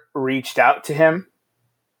Neymar reached out to him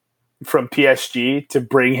from PSG to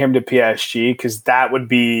bring him to PSG, because that'd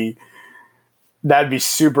be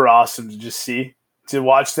super awesome to just see. To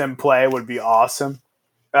watch them play would be awesome.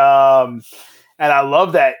 And I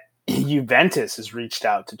love that Juventus has reached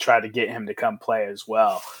out to try to get him to come play as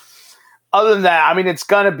well. Other than that, I mean, it's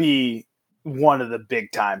going to be one of the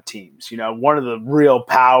big time teams, one of the real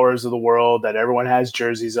powers of the world that everyone has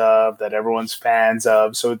jerseys of, that everyone's fans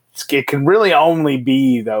of. So it can really only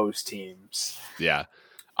be those teams. Yeah.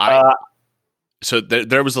 So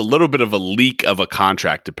there was a little bit of a leak of a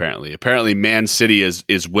contract. Apparently Man City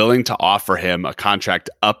is willing to offer him a contract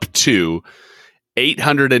up to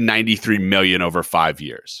 $893 million over 5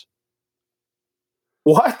 years.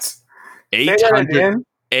 What?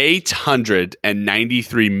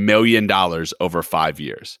 $893 million over 5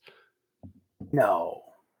 years. No.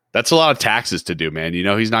 That's a lot of taxes to do, man.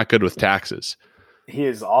 He's not good with taxes. He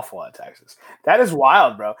is awful at Texas. That is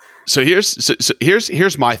wild, bro. So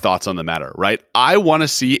here's my thoughts on the matter, right? I want to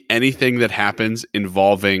see anything that happens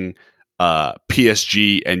involving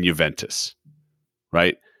PSG and Juventus,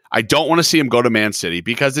 right? I don't want to see him go to Man City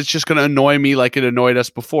because it's just going to annoy me like it annoyed us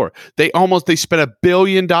before. They spent $1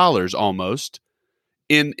 billion almost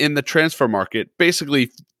in the transfer market,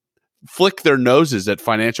 basically flick their noses at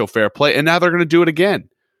financial fair play, and now they're going to do it again.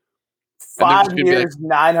 5 years,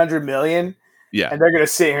 like, $900 million. Yeah, and they're going to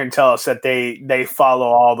sit here and tell us that they follow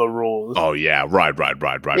all the rules. Oh yeah, right.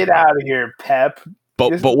 Get out of here, Pep.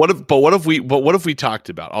 But what if we talked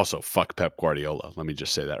about also fuck Pep Guardiola? Let me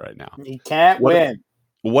just say that right now. He can't win.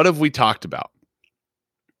 What have we talked about?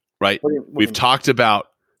 Right, we've talked about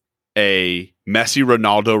a Messi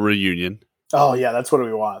Ronaldo reunion. Oh yeah, that's what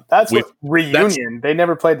we want. Reunion. They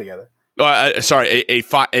never played together. Sorry,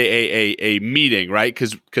 a meeting, right?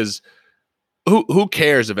 Because who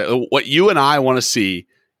cares if it? What you and I want to see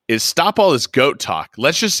is stop all this GOAT talk.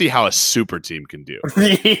 Let's just see how a super team can do.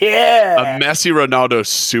 Yeah, a Messi Ronaldo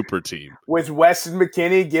super team with Weston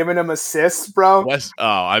McKennie giving him assists, bro.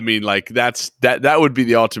 I mean, like that would be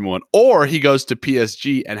the ultimate one. Or he goes to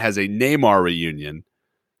PSG and has a Neymar reunion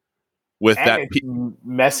with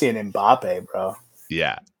Messi and Mbappe, bro.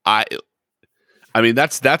 Yeah, I mean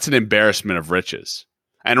that's an embarrassment of riches.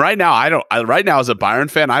 And right now, right now, as a Bayern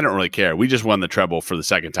fan, I don't really care. We just won the treble for the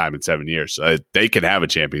second time in 7 years. So they can have a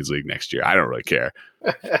Champions League next year. I don't really care.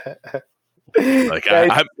 Like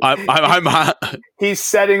I'm he's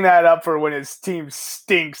setting that up for when his team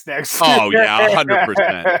stinks next year. Oh yeah,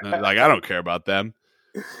 100%. Like I don't care about them.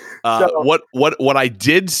 What I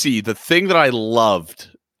did see, the thing that I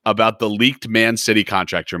loved about the leaked Man City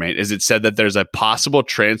contract, Jermaine, is it said that there's a possible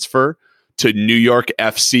transfer to New York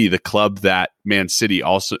FC, the club that Man City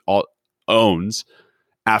also owns,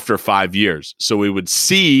 after 5 years. So we would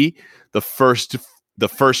see the first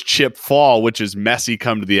chip fall, which is Messi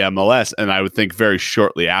come to the MLS, and I would think very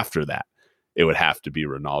shortly after that it would have to be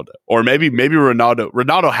Ronaldo, or maybe Ronaldo.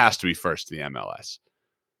 Ronaldo has to be first to the MLS.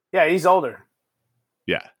 Yeah, he's older.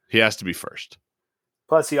 Yeah, he has to be first.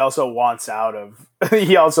 Plus, he also wants out of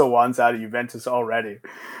Juventus already.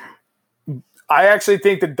 I actually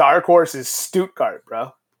think the dark horse is Stuttgart,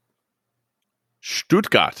 bro.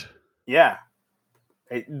 Stuttgart? Yeah.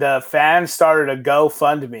 The fans started a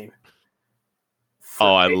GoFundMe.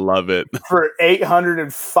 I love it. For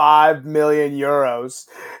 805 million euros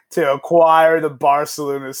to acquire the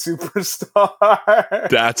Barcelona superstar.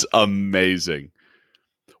 That's amazing.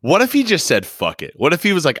 What if he just said, fuck it? What if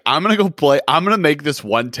he was like, I'm going to go play. I'm going to make this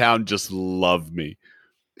one town just love me.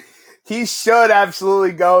 He should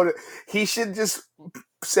absolutely he should just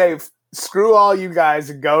say, screw all you guys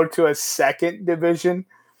and go to a second division,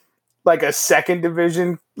 like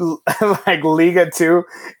Liga 2,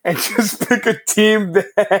 and just pick a team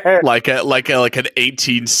there. Like an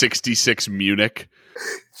 1866 Munich.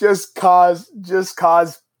 Just cause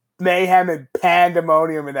mayhem and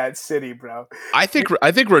pandemonium in that city, bro. I think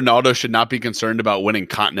Ronaldo should not be concerned about winning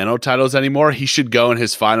continental titles anymore. He should go in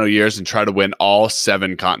his final years and try to win all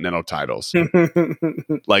 7 continental titles,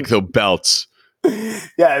 like the belts.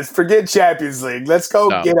 Yeah, forget Champions League. Let's go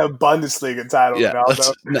get a Bundesliga title. Yeah,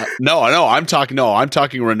 Ronaldo. No. I'm talking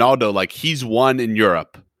Ronaldo. Like he's won in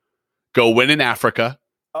Europe. Go win in Africa.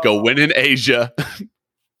 Go win in Asia.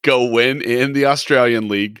 Go win in the Australian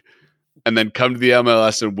League. And then come to the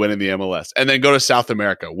MLS and win in the MLS. And then go to South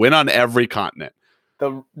America. Win on every continent.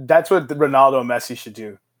 That's what Ronaldo and Messi should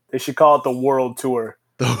do. They should call it the World Tour.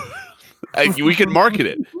 We can market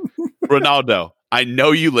it. Ronaldo, I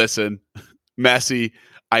know you listen. Messi,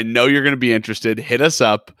 I know you're going to be interested. Hit us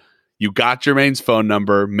up. You got Jermaine's phone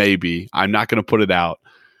number, maybe. I'm not going to put it out.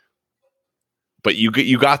 But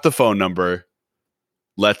you got the phone number.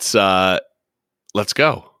 Let's go. Let's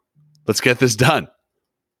get this done.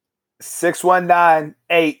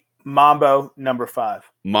 6198 Mambo number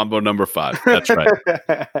 5. Mambo number 5. That's right.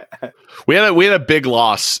 we had a big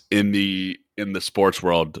loss in the sports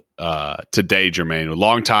world today, Jermaine. A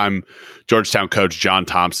longtime Georgetown coach John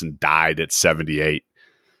Thompson died at 78.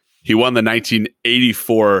 He won the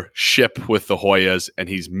 1984 ship with the Hoyas, and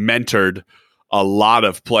he's mentored a lot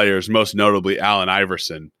of players, most notably Allen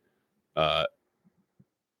Iverson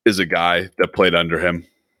is a guy that played under him.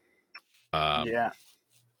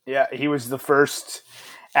 Yeah, he was the first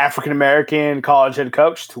African-American college head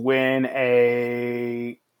coach to win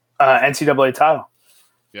a NCAA title.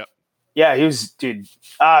 Yep. Yeah, he was, dude,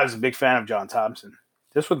 I was a big fan of John Thompson.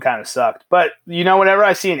 This one kind of sucked. But, whenever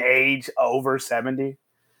I see an age over 70,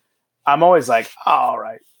 I'm always like, all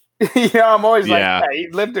right. I'm always Yeah. like, he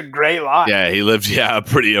lived a great life. Yeah, he lived a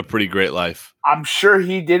pretty great life. I'm sure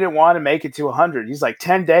he didn't want to make it to 100. He's like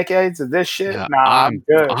 10 decades of this shit. Yeah, Nah, I'm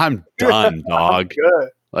good. I'm done, dog. I'm good.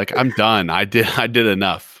 Like I'm done. I did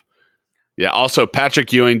enough. Yeah. Also,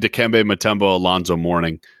 Patrick Ewing, Dikembe Mutombo, Alonzo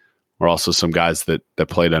Mourning were also some guys that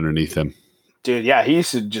played underneath him. Dude, yeah, he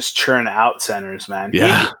used to just churn out centers, man.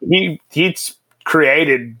 Yeah. He's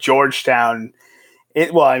created Georgetown.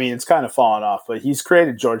 It's kind of fallen off, but he's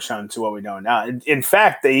created Georgetown to what we know now. In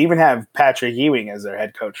fact, they even have Patrick Ewing as their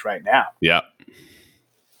head coach right now. Yeah.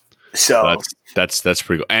 So that's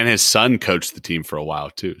pretty cool. And his son coached the team for a while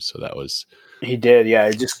too. So that was he did,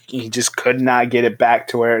 yeah. He just could not get it back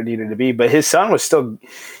to where it needed to be. But his son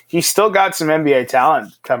he still got some NBA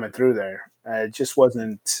talent coming through there. It just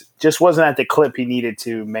wasn't at the clip he needed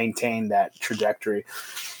to maintain that trajectory.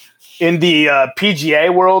 In the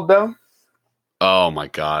PGA world, though. Oh my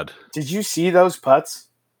God! Did you see those putts?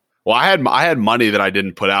 Well, I had money that I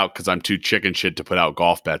didn't put out because I'm too chicken shit to put out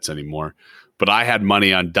golf bets anymore. But I had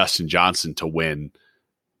money on Dustin Johnson to win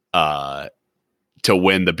the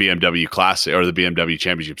BMW Classic or the BMW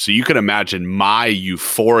Championship. So you can imagine my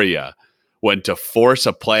euphoria when to force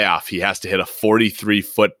a playoff, he has to hit a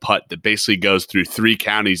 43-foot putt that basically goes through 3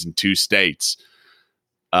 counties in 2 states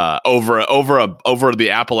over the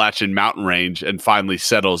Appalachian mountain range and finally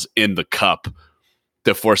settles in the cup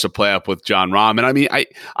to force a playoff with Jon Rahm. And I mean,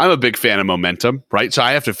 I'm a big fan of momentum, right? So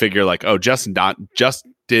I have to figure like, oh, Justin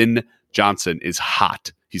Johnson is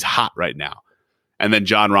hot. He's hot right now. And then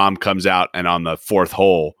Jon Rahm comes out and on the 4th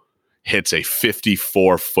hole hits a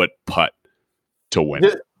 54-foot putt to win.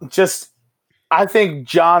 I think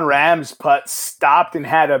Jon Rahm's putt stopped and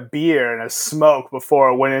had a beer and a smoke before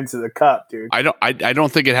it went into the cup, dude. I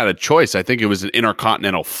don't think it had a choice. I think it was an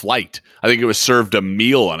intercontinental flight. I think it was served a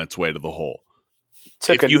meal on its way to the hole.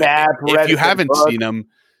 Took a nap. If you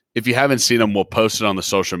haven't seen them, we'll post it on the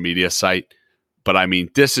social media site. But I mean,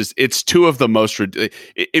 it's 2 of the most.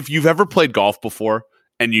 If you've ever played golf before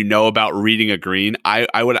and you know about reading a green, I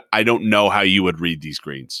don't know how you would read these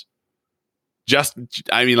greens. You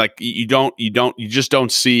just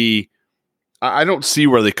don't see. I don't see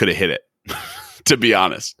where they could have hit it. To be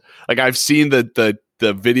honest, like I've seen the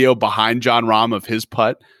video behind Jon Rahm of his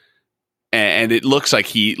putt, and it looks like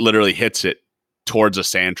he literally hits it towards a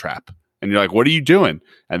sand trap, and you're like, "What are you doing?"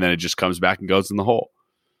 And then it just comes back and goes in the hole.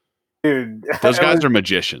 Dude, those guys are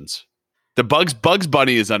magicians. The Bugs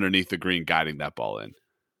Bunny is underneath the green guiding that ball in.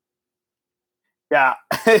 Yeah,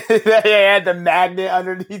 they had the magnet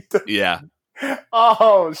underneath. Yeah.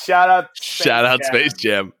 Oh, shout out Space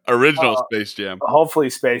Jam. Original Space Jam. Hopefully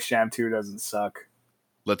Space Jam 2 doesn't suck.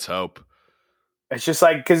 Let's hope. It's just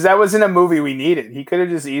like, because that wasn't a movie we needed. He could have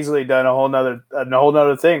just easily done a whole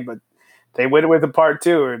nother thing, but they went with a part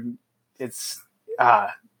 2, and it's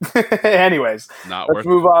anyways, let's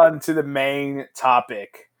move on to the main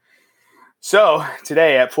topic. So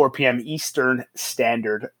today at 4 p.m. Eastern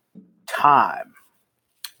Standard Time,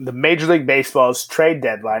 the Major League Baseball's trade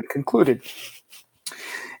deadline concluded.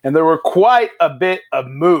 And there were quite a bit of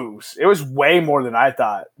moves. It was way more than I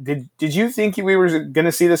thought. Did you think we were going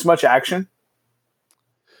to see this much action?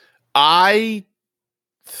 I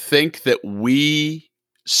think that we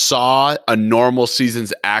saw a normal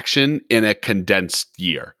season's action in a condensed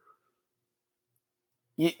year.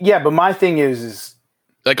 Yeah, but my thing is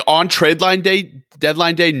like on deadline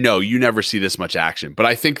day, no, you never see this much action. But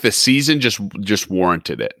I think the season just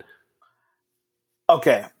warranted it.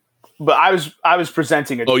 Okay, but I was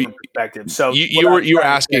presenting a different perspective. So you were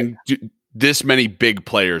asking this many big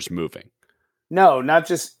players moving. No, not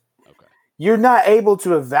just. Okay. You're not able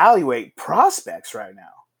to evaluate prospects right now.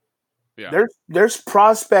 Yeah. There's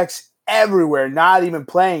prospects everywhere, not even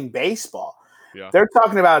playing baseball. Yeah. They're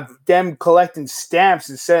talking about them collecting stamps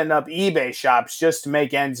and setting up eBay shops just to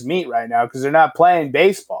make ends meet right now because they're not playing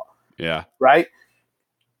baseball. Yeah. Right?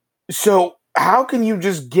 So how can you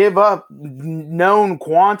just give up known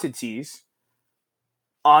quantities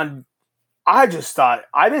on – I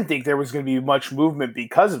didn't think there was going to be much movement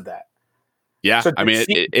because of that. Yeah. So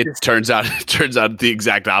it turns out the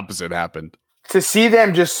exact opposite happened. To see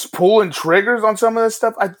them just pulling triggers on some of this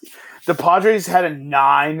stuff, the Padres had a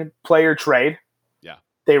 9-player trade. Yeah.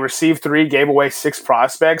 They received 3, gave away 6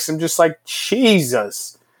 prospects. I'm just like,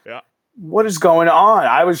 Jesus. Yeah. What is going on?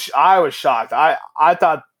 I was shocked. I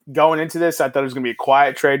thought going into this, I thought it was going to be a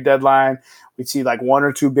quiet trade deadline. We'd see like 1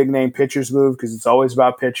 or 2 big name pitchers move because it's always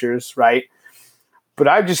about pitchers, right? But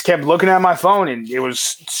I just kept looking at my phone and it was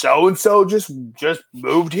so-and-so just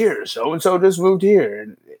moved here. So-and-so just moved here.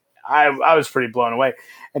 And I was pretty blown away.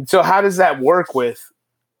 And so how does that work with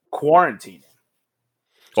quarantining?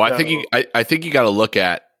 Well, I think you got to look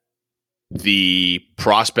at the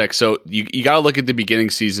prospects. So you got to look at the beginning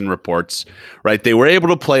season reports, right? They were able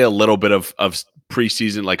to play a little bit of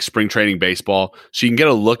preseason, like spring training baseball. So you can get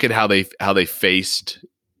a look at how they faced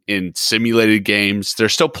in simulated games. They're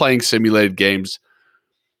still playing simulated games.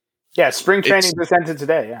 Yeah, spring training just ended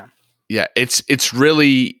today. Yeah. Yeah, it's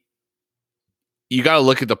really, you got to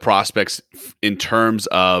look at the prospects in terms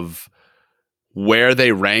of where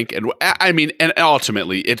they rank, and I mean, and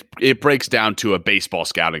ultimately it breaks down to a baseball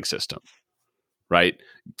scouting system, right?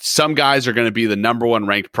 Some guys are going to be the number one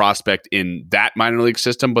ranked prospect in that minor league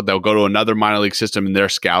system, but they'll go to another minor league system, and their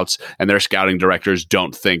scouts and their scouting directors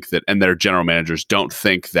don't think that, and their general managers don't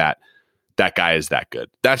think that that guy is that good.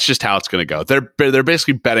 That's just how it's going to go. They're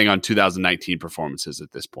basically betting on 2019 performances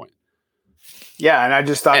at this point. Yeah, and I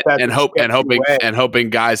just thought that hoping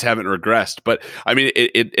guys haven't regressed. But I mean,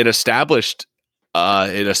 it established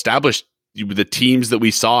the teams that we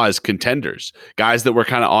saw as contenders, guys that were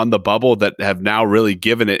kind of on the bubble that have now really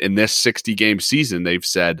given it in this 60-game season. They've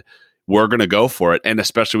said, we're going to go for it. And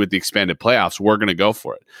especially with the expanded playoffs, we're going to go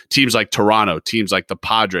for it. Teams like Toronto, teams like the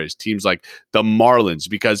Padres, teams like the Marlins,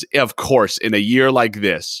 because of course, in a year like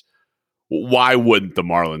this, why wouldn't the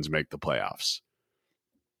Marlins make the playoffs?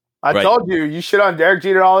 I told you, you shit on Derek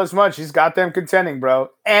Jeter all this much. He's got them contending, bro.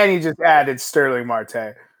 And he just added Sterling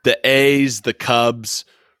Marte. The A's, the Cubs,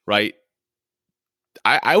 right?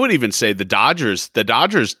 I would even say the Dodgers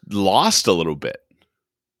lost a little bit,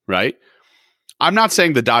 right? I'm not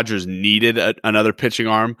saying the Dodgers needed another pitching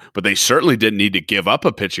arm, but they certainly didn't need to give up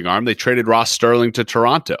a pitching arm. They traded Ross Sterling to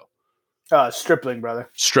Toronto. Stripling,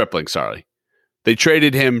 brother. Stripling, sorry. They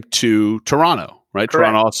traded him to Toronto. Right,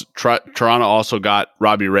 Correct. Toronto also got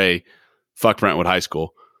Robbie Ray, fuck Brentwood High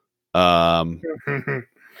School.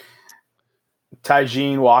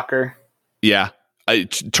 Tygene Walker. Yeah,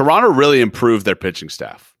 Toronto really improved their pitching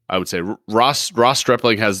staff. I would say Ross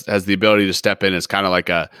Stripling has the ability to step in as kind of like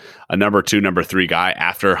a number 2, number 3 guy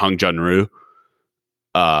after Hung Jun Ryu.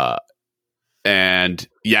 And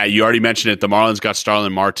yeah, you already mentioned it. The Marlins got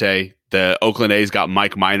Starlin Marte. The Oakland A's got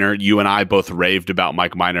Mike Minor. You and I both raved about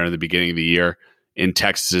Mike Minor in the beginning of the year in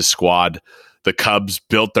Texas's squad. The Cubs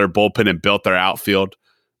built their bullpen and built their outfield.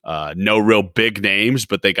 No real big names,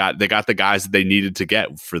 but they got the guys that they needed to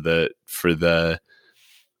get for the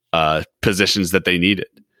positions that they needed.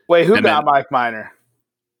 Wait, who got Mike Minor?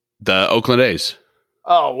 The Oakland A's.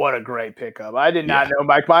 Oh, what a great pickup. I did not know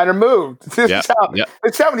Mike Minor moved. That's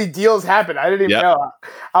how many deals happened. I didn't even know.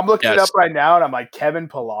 I'm looking it up right now, and I'm like, Kevin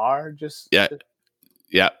Pillar?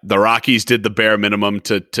 Yeah, the Rockies did the bare minimum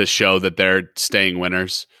to show that they're staying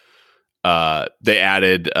winners. They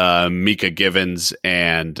added Mika Givens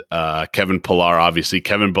and Kevin Pillar. Obviously,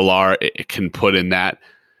 Kevin Pillar can put in that.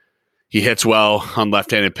 He hits well on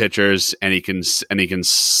left-handed pitchers, and he can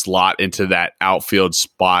slot into that outfield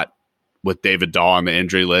spot with David Dahl on the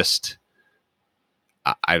injury list.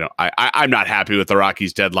 I'm not happy with the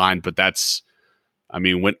Rockies deadline, but that's. I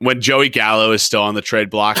mean, when Joey Gallo is still on the trade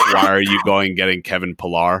block, why are you going and getting Kevin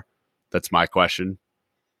Pillar? That's my question.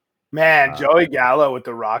 Man, Joey Gallo with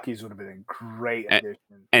the Rockies would have been a great addition.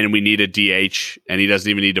 And we need a DH, and he doesn't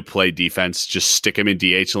even need to play defense. Just stick him in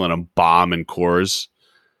DH and let him bomb in Coors.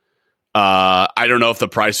 I don't know if the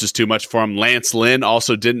price is too much for him. Lance Lynn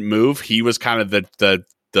also didn't move. He was kind of the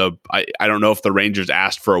I don't know if the Rangers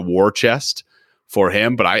asked for a war chest for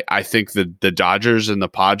him, but I think the Dodgers and the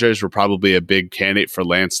Padres were probably a big candidate for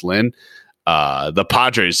Lance Lynn. The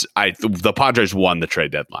Padres won the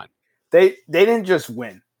trade deadline. They didn't just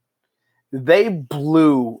win. They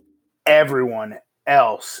blew everyone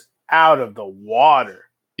else out of the water.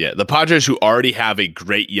 Yeah, the Padres, who already have a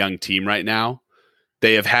great young team right now,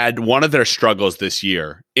 they have had one of their struggles this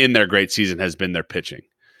year in their great season has been their pitching.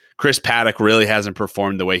 Chris Paddock really hasn't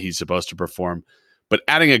performed the way he's supposed to perform. But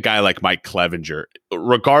adding a guy like Mike Clevenger,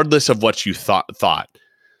 regardless of what you thought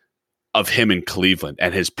of him in Cleveland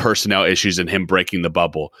and his personnel issues and him breaking the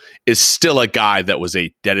bubble, is still a guy that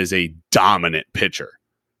is a dominant pitcher.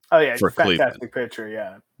 Oh yeah, for fantastic pitcher.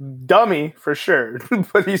 Yeah, dummy for sure.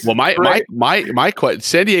 But he's my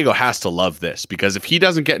San Diego has to love this, because if he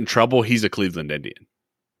doesn't get in trouble, he's a Cleveland Indian.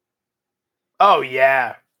 Oh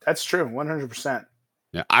yeah, that's true, 100%.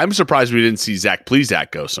 Yeah, I'm surprised we didn't see Zach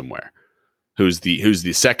Plesac go somewhere. Who's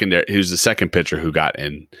the second pitcher who got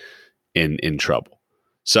in trouble.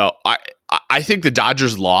 So I think the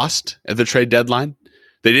Dodgers lost at the trade deadline.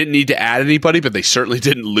 They didn't need to add anybody, but they certainly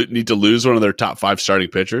didn't need to lose one of their top 5 starting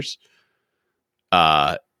pitchers.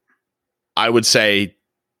 I would say,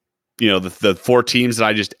 the 4 teams that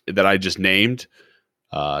I just named,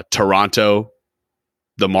 Toronto,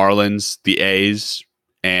 the Marlins, the A's,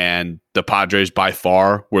 and the Padres by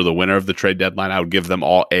far were the winner of the trade deadline. I would give them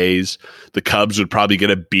all A's. The Cubs would probably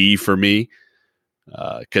get a B for me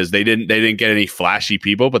because they didn't get any flashy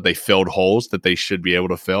people, but they filled holes that they should be able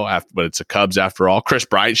to fill. But it's the Cubs after all. Chris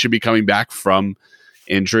Bryant should be coming back from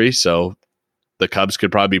injury, so the Cubs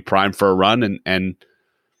could probably be primed for a run. And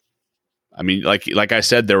I mean, like I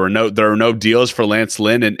said, there are no deals for Lance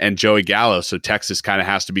Lynn and Joey Gallo, so Texas kind of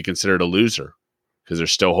has to be considered a loser because they're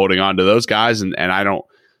still holding on to those guys, and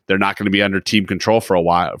they're not going to be under team control for a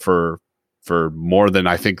while for more than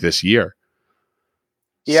I think this year.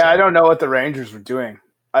 Yeah, so. I don't know what the Rangers were doing.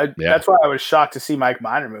 That's why I was shocked to see Mike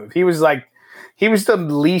Minor move. He was the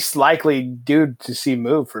least likely dude to see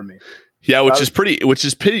move for me. Yeah, which is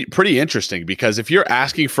pretty interesting because if you're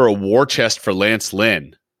asking for a war chest for Lance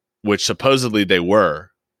Lynn, which supposedly they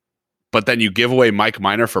were, but then you give away Mike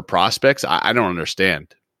Minor for prospects, I don't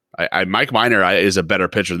understand. Mike Minor is a better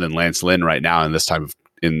pitcher than Lance Lynn right now in this time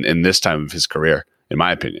of his career, in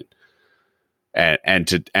my opinion.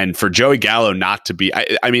 And for Joey Gallo not to be,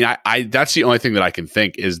 I that's the only thing that I can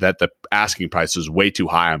think is that the asking price was way too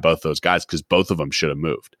high on both those guys because both of them should have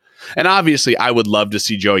moved. And obviously, I would love to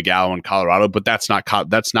see Joey Gallo in Colorado, but that's not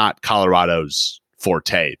Colorado's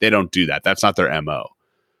forte. They don't do that. That's not their MO.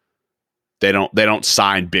 They don't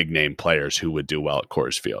sign big name players who would do well at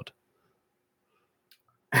Coors Field.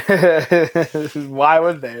 Why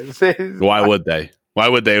would they? Why would they? Why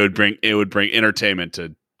would they? It would bring entertainment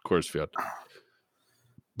to Coors Field.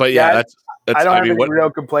 But yeah, that's I don't have any real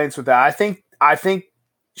complaints with that. I think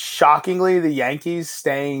shockingly the Yankees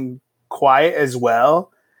staying quiet as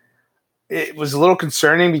well. It was a little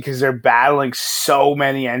concerning because they're battling so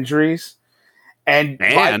many injuries. And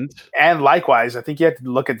likewise, I think you have to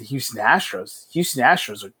look at the Houston Astros. Houston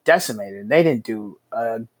Astros are decimated, and they didn't do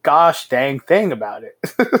a gosh dang thing about it.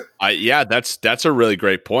 Yeah, that's a really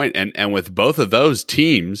great point. And with both of those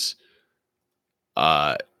teams,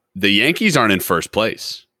 the Yankees aren't in first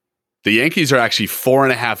place. The Yankees are actually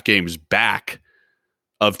 4.5 games back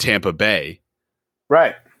of Tampa Bay.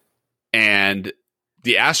 Right. And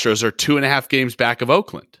the Astros are 2.5 games back of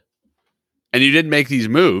Oakland. And you didn't make these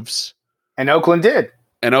moves. And Oakland did.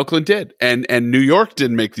 And New York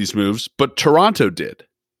didn't make these moves, but Toronto did.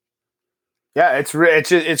 Yeah, it's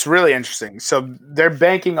really interesting. So they're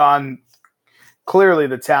banking on clearly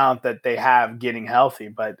the talent that they have getting healthy,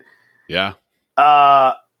 but yeah.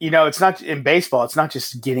 It's not in baseball. It's not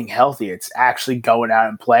just getting healthy. It's actually going out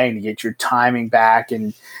and playing to get your timing back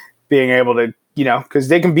and being able to, because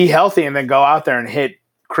they can be healthy and then go out there and hit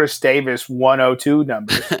Chris Davis 102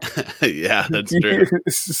 numbers. Yeah, that's true.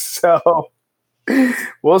 So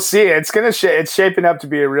we'll see. It's shaping up to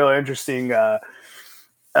be a real interesting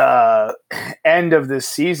end of this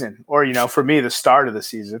season, or for me, the start of the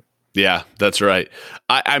season. Yeah, that's right.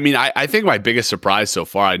 I think my biggest surprise so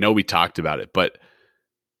far, I know we talked about it, but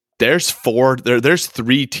there's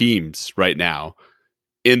 3 teams right now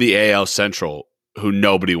in the AL Central who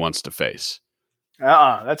nobody wants to face.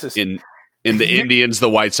 That's in the Indians, the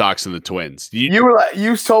White Sox, and the Twins.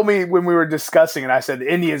 You told me when we were discussing, and I said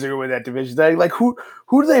the Indians are going to win that division. They're like, who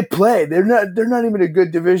do they play? They're not even a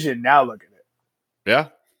good division. Now look at it. Yeah.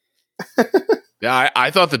 Yeah,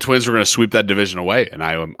 I thought the Twins were going to sweep that division away, and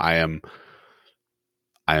I am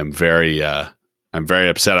very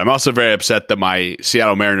upset. I'm also very upset that my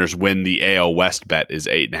Seattle Mariners win the AL West bet is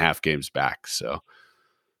 8.5 games back. So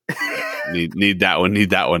need that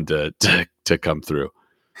one to come through.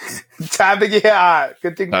 Time to get hot.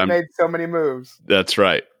 Good thing we made so many moves. That's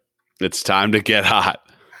right. It's time to get hot.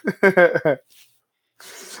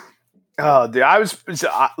 Oh, dude,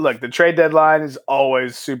 look, the trade deadline is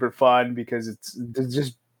always super fun because it's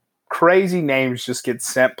just crazy names just get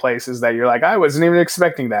sent places that you're like, I wasn't even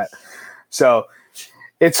expecting that. So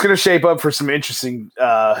it's going to shape up for some interesting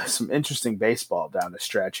baseball down the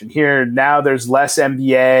stretch. And here now there's less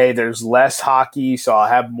NBA, there's less hockey, so I'll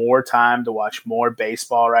have more time to watch more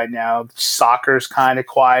baseball right now. Soccer's kind of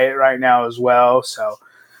quiet right now as well, so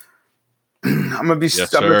I'm going to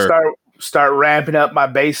start ramping up my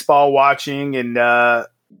baseball watching, and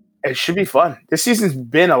it should be fun. This season's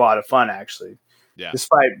been a lot of fun, actually. Yeah.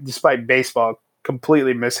 Despite baseball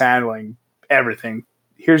completely mishandling everything.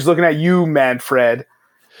 Here's looking at you, Manfred.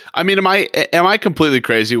 I mean, am I completely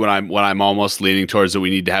crazy when I'm almost leaning towards that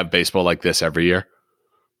we need to have baseball like this every year?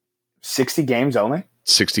 60 games only?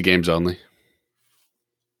 60 games only.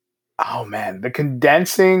 Oh man, the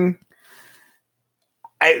condensing.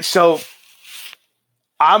 So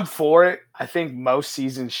I'm for it. I think most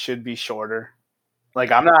seasons should be shorter.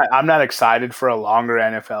 Like I'm not excited for a longer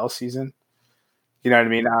NFL season. You know what I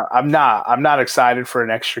mean? I'm not excited for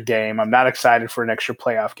an extra game. I'm not excited for an extra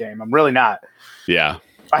playoff game. I'm really not. Yeah.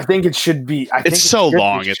 I think it should be. It's so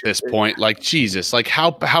long at this point. Like, Jesus, like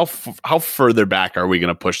how further back are we going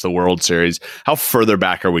to push the World Series? How further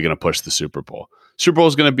back are we going to push the Super Bowl? Super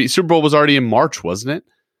Bowl was already in March, wasn't it?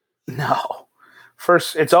 No,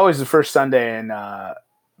 it's always the first Sunday in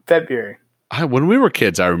February. When we were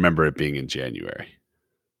kids, I remember it being in January.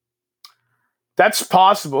 That's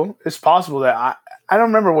possible. It's possible that I don't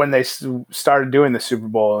remember when they started doing the Super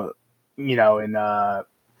Bowl.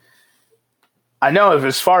 I know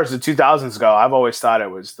as far as the 2000s go, I've always thought it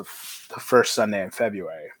was the first Sunday in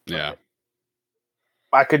February. Yeah,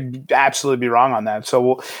 I could absolutely be wrong on that.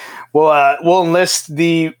 So we'll enlist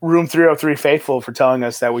the Room 303 faithful for telling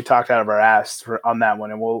us that we talked out of our ass on that one,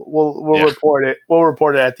 and we'll report it. We'll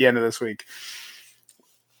report it at the end of this week.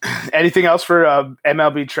 Anything else for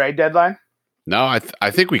MLB trade deadline? No,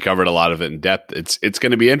 I think we covered a lot of it in depth. It's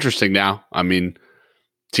going to be interesting now. I mean,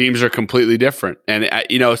 teams are completely different, and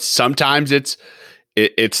sometimes it's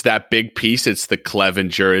that big piece. It's the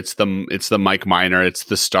Clevenger, it's the Mike Minor, it's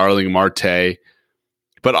the Starling Marte,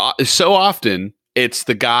 but so often it's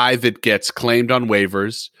the guy that gets claimed on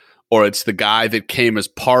waivers, or it's the guy that came as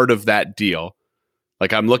part of that deal.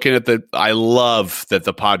 Like I'm looking at I love that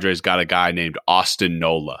the Padres got a guy named Austin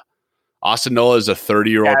Nola. Austin Nola is a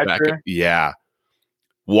 30-year-old back. Yeah.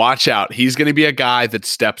 Watch out. He's going to be a guy that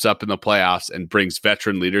steps up in the playoffs and brings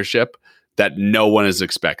veteran leadership that no one is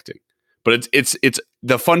expecting. But it's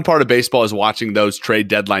the fun part of baseball is watching those trade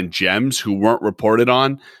deadline gems who weren't reported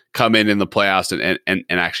on come in the playoffs and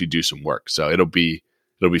actually do some work. So it'll be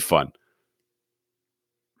fun.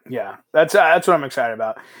 Yeah, that's what I'm excited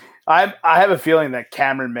about. I have a feeling that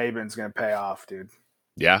Cameron Maybin's going to pay off, dude.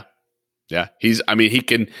 Yeah. Yeah.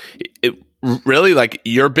 Really, like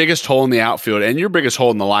your biggest hole in the outfield and your biggest hole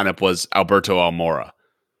in the lineup was Alberto Almora,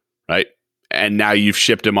 right? And now you've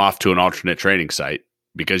shipped him off to an alternate training site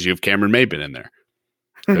because you have Cameron Maybin in there,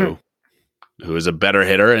 who is a better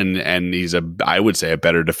hitter and he's I would say a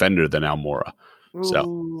better defender than Almora. So,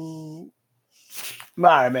 all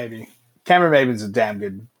right, maybe Cameron Maybin's a damn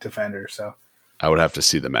good defender. So I would have to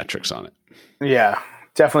see the metrics on it. Yeah,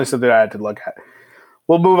 definitely something I had to look at.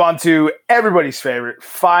 We'll move on to everybody's favorite,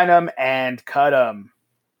 Fine 'em and Cut 'em.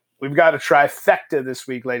 We've got a trifecta this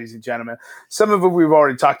week, ladies and gentlemen. Some of it we've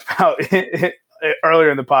already talked about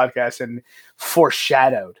earlier in the podcast and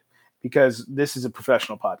foreshadowed because this is a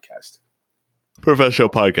professional podcast. Professional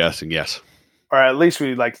podcasting, yes. Or at least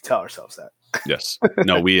we'd like to tell ourselves that. Yes.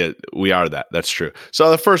 No, we are that. That's true.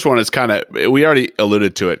 So the first one is we already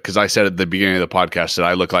alluded to it because I said at the beginning of the podcast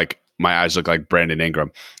that my eyes look like Brandon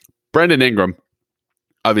Ingram. Brandon Ingram,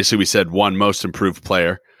 obviously, we said won most improved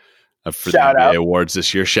player for the NBA awards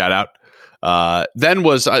this year. Shout out. Then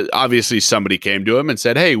was obviously somebody came to him and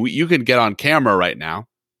said, "Hey, you can get on camera right now."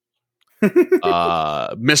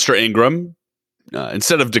 Mr. Ingram,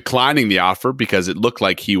 instead of declining the offer because it looked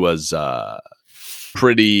like he was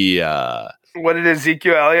pretty. What did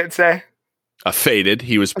Ezekiel Elliott say? Faded.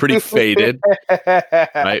 He was pretty faded.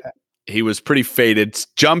 Right. He was pretty faded.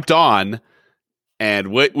 Jumped on.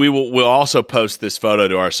 And we'll also post this photo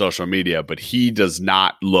to our social media, but he does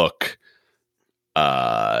not look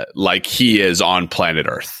like he is on planet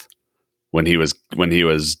Earth when he was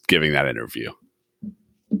giving that interview.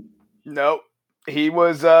 Nope, he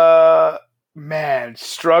was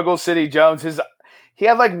Struggle City Jones. He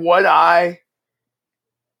had like one eye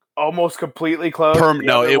almost completely closed.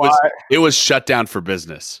 It was shut down for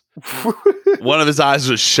business. One of his eyes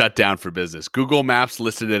was shut down for business. Google Maps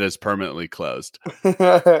listed it as permanently closed.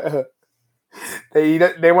 They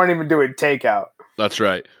weren't even doing takeout. That's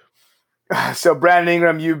right. So Brandon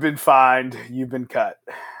Ingram, you've been fined. You've been cut.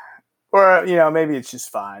 Or, maybe it's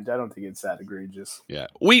just fined. I don't think it's that egregious. Yeah.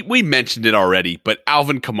 We mentioned it already, but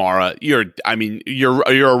Alvin Kamara, you're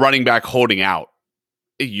a running back holding out.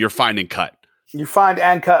 You're fined and cut. You fined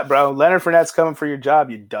and cut, bro. Leonard Fournette's coming for your job,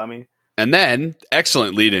 you dummy. And then,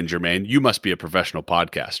 excellent lead-in, Jermaine. You must be a professional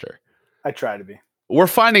podcaster. I try to be. We're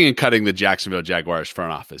finding and cutting the Jacksonville Jaguars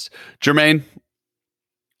front office. Jermaine,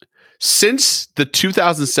 since the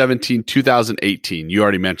 2017-2018, you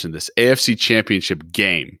already mentioned this, AFC Championship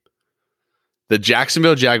game, the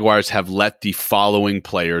Jacksonville Jaguars have let the following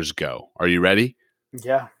players go. Are you ready?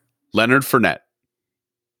 Yeah. Leonard Fournette,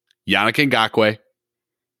 Yannick Ngakoue,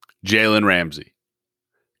 Jalen Ramsey,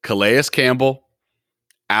 Calais Campbell,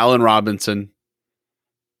 Allen Robinson,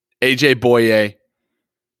 AJ Boye,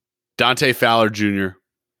 Dante Fowler Jr.,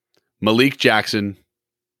 Malik Jackson,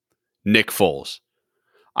 Nick Foles.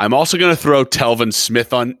 I'm also going to throw Telvin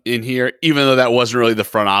Smith in here, even though that wasn't really the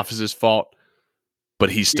front office's fault,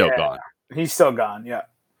 but he's still gone. He's still gone. Yeah.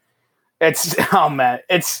 It's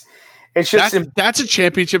just that's a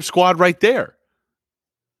championship squad right there.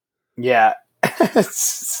 Yeah. Dude,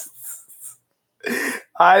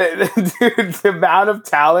 the amount of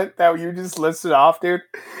talent that you just listed off, dude.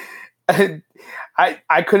 I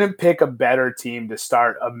couldn't pick a better team to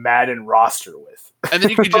start a Madden roster with. And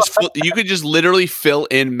then you could just literally fill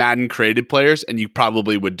in Madden created players, and you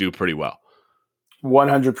probably would do pretty well.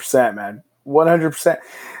 100%, man. 100%.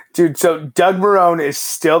 Dude, so Doug Marrone is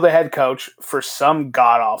still the head coach for some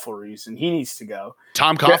god-awful reason. He needs to go.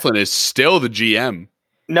 Tom Coughlin is still the GM.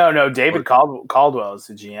 No, David Caldwell is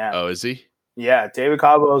the GM. Oh, is he? Yeah, David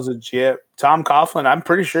Caldwell is the GM. Tom Coughlin, I'm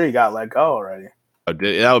pretty sure he got let go already. Oh,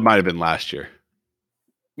 that might have been last year.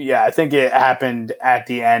 Yeah, I think it happened at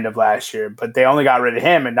the end of last year, but they only got rid of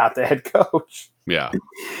him and not the head coach. Yeah.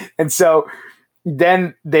 And so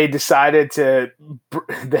then they decided the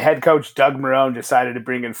head coach, Doug Marrone, decided to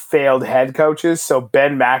bring in failed head coaches. So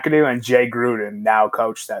Ben McAdoo and Jay Gruden now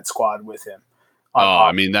coach that squad with him.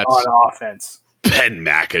 That's on offense. Ben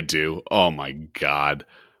McAdoo. Oh my God.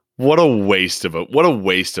 What a waste of a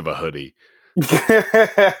hoodie.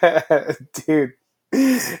 Dude,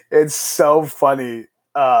 it's so funny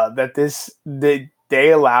that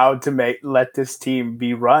they allowed to let this team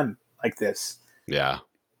be run like this. Yeah.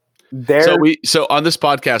 So on this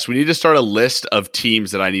podcast, we need to start a list of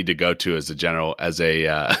teams that I need to go to as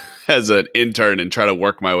an intern and try to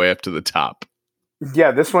work my way up to the top.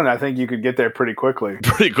 Yeah, this one I think you could get there pretty quickly.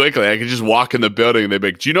 Pretty quickly. I could just walk in the building and they'd be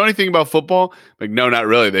like, "Do you know anything about football?" I'm like, no, not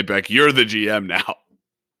really. They'd be like, "You're the GM now."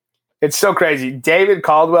 It's so crazy. David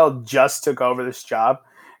Caldwell just took over this job,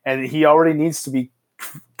 and he already needs to be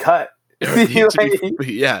cut. Already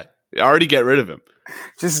get rid of him.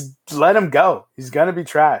 Just let him go. He's gonna be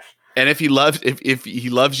trash. And if he loves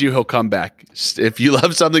you, he'll come back. If you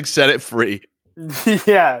love something, set it free.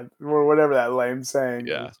 Yeah, or whatever that lame saying.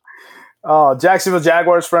 Yeah. Is. Oh, Jacksonville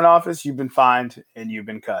Jaguars front office, you've been fined and you've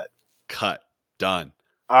been cut. Cut. Done.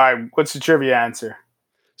 All right, what's the trivia answer?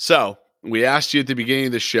 So we asked you at the beginning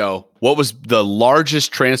of the show, what was the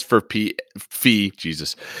largest transfer fee,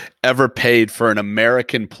 ever paid for an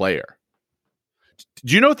American player?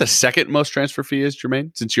 Do you know what the second most transfer fee is,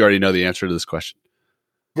 Jermaine? Since you already know the answer to this question.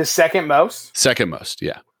 The second most? Second most,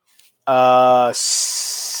 yeah.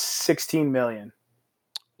 16 million.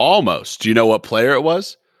 Almost. Do you know what player it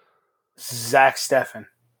was? Zach Steffen.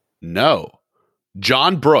 No.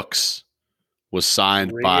 John Brooks was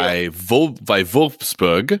signed by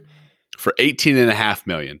Wolfsburg for $18.5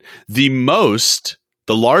 million.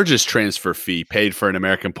 The largest transfer fee paid for an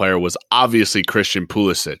American player was obviously Christian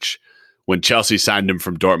Pulisic when Chelsea signed him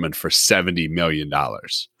from Dortmund for $70 million.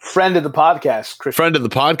 Friend of the podcast,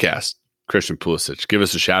 Christian Pulisic. Give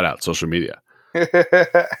us a shout out, social media.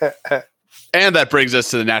 And that brings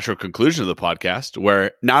us to the natural conclusion of the podcast,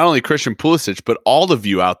 where not only Christian Pulisic, but all of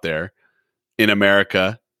you out there in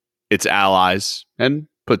America, its allies, and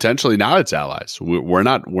potentially not its allies. We're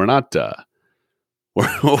not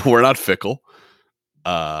fickle.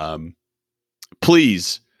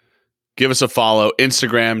 Please give us a follow.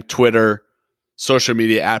 Instagram, Twitter, social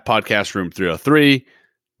media at Podcast Room 303.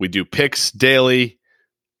 We do picks daily.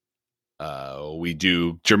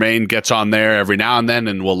 Jermaine gets on there every now and then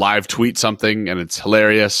and we'll live tweet something and it's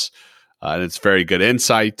hilarious. And it's very good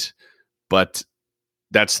insight, but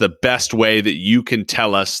that's the best way that you can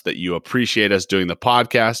tell us that you appreciate us doing the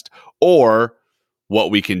podcast or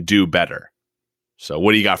what we can do better. So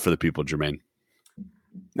what do you got for the people, Jermaine?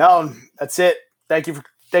 No, that's it. Thank you for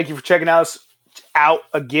checking us out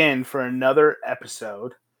again for another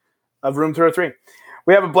episode of Room 303.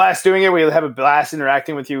 We have a blast doing it. We have a blast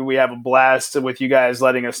interacting with you. We have a blast with you guys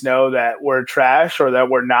letting us know that we're trash or that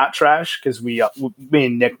we're not trash, because me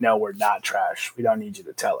and Nick know we're not trash. We don't need you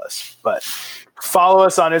to tell us. But follow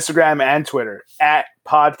us on Instagram and Twitter at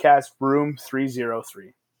Podcast Room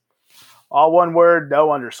 303. All one word,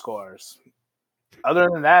 no underscores. Other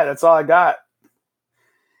than that, that's all I got.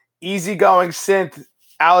 Easygoing synth.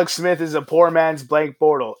 Alex Smith is a poor man's Blake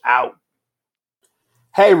Bortles. Out.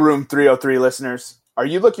 Hey, Room 303 listeners. Are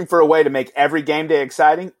you looking for a way to make every game day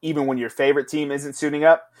exciting, even when your favorite team isn't suiting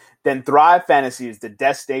up? Then Thrive Fantasy is the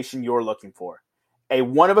destination you're looking for. A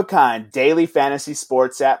one-of-a-kind daily fantasy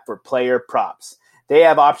sports app for player props. They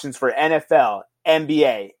have options for NFL,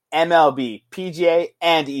 NBA, MLB, PGA,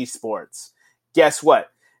 and esports. Guess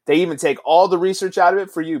what? They even take all the research out of it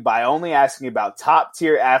for you by only asking about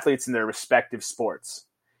top-tier athletes in their respective sports.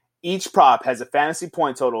 Each prop has a fantasy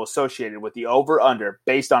point total associated with the over-under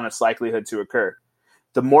based on its likelihood to occur.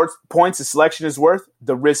 The more points a selection is worth,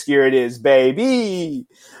 the riskier it is, baby.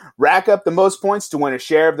 Rack up the most points to win a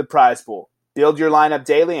share of the prize pool. Build your lineup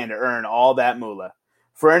daily and earn all that moolah.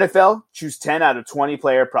 For NFL, choose 10 out of 20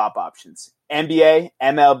 player prop options. NBA,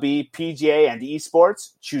 MLB, PGA, and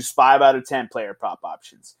esports, choose 5 out of 10 player prop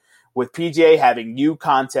options. With PGA having new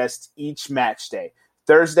contests each match day,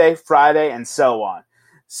 Thursday, Friday, and so on.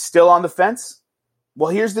 Still on the fence?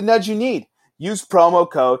 Well, here's the nudge you need. Use promo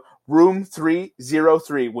code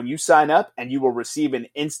ROOM303 when you sign up, and you will receive an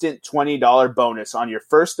instant $20 bonus on your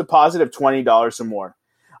first deposit of $20 or more.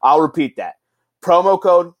 I'll repeat that. Promo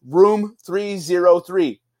code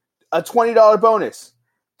ROOM303. A $20 bonus.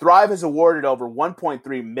 Thrive has awarded over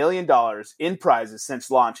 $1.3 million in prizes since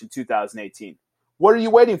launch in 2018. What are you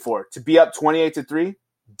waiting for? To be up 28-3?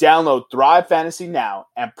 Download Thrive Fantasy now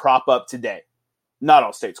and prop up today. Not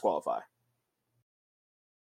all states qualify.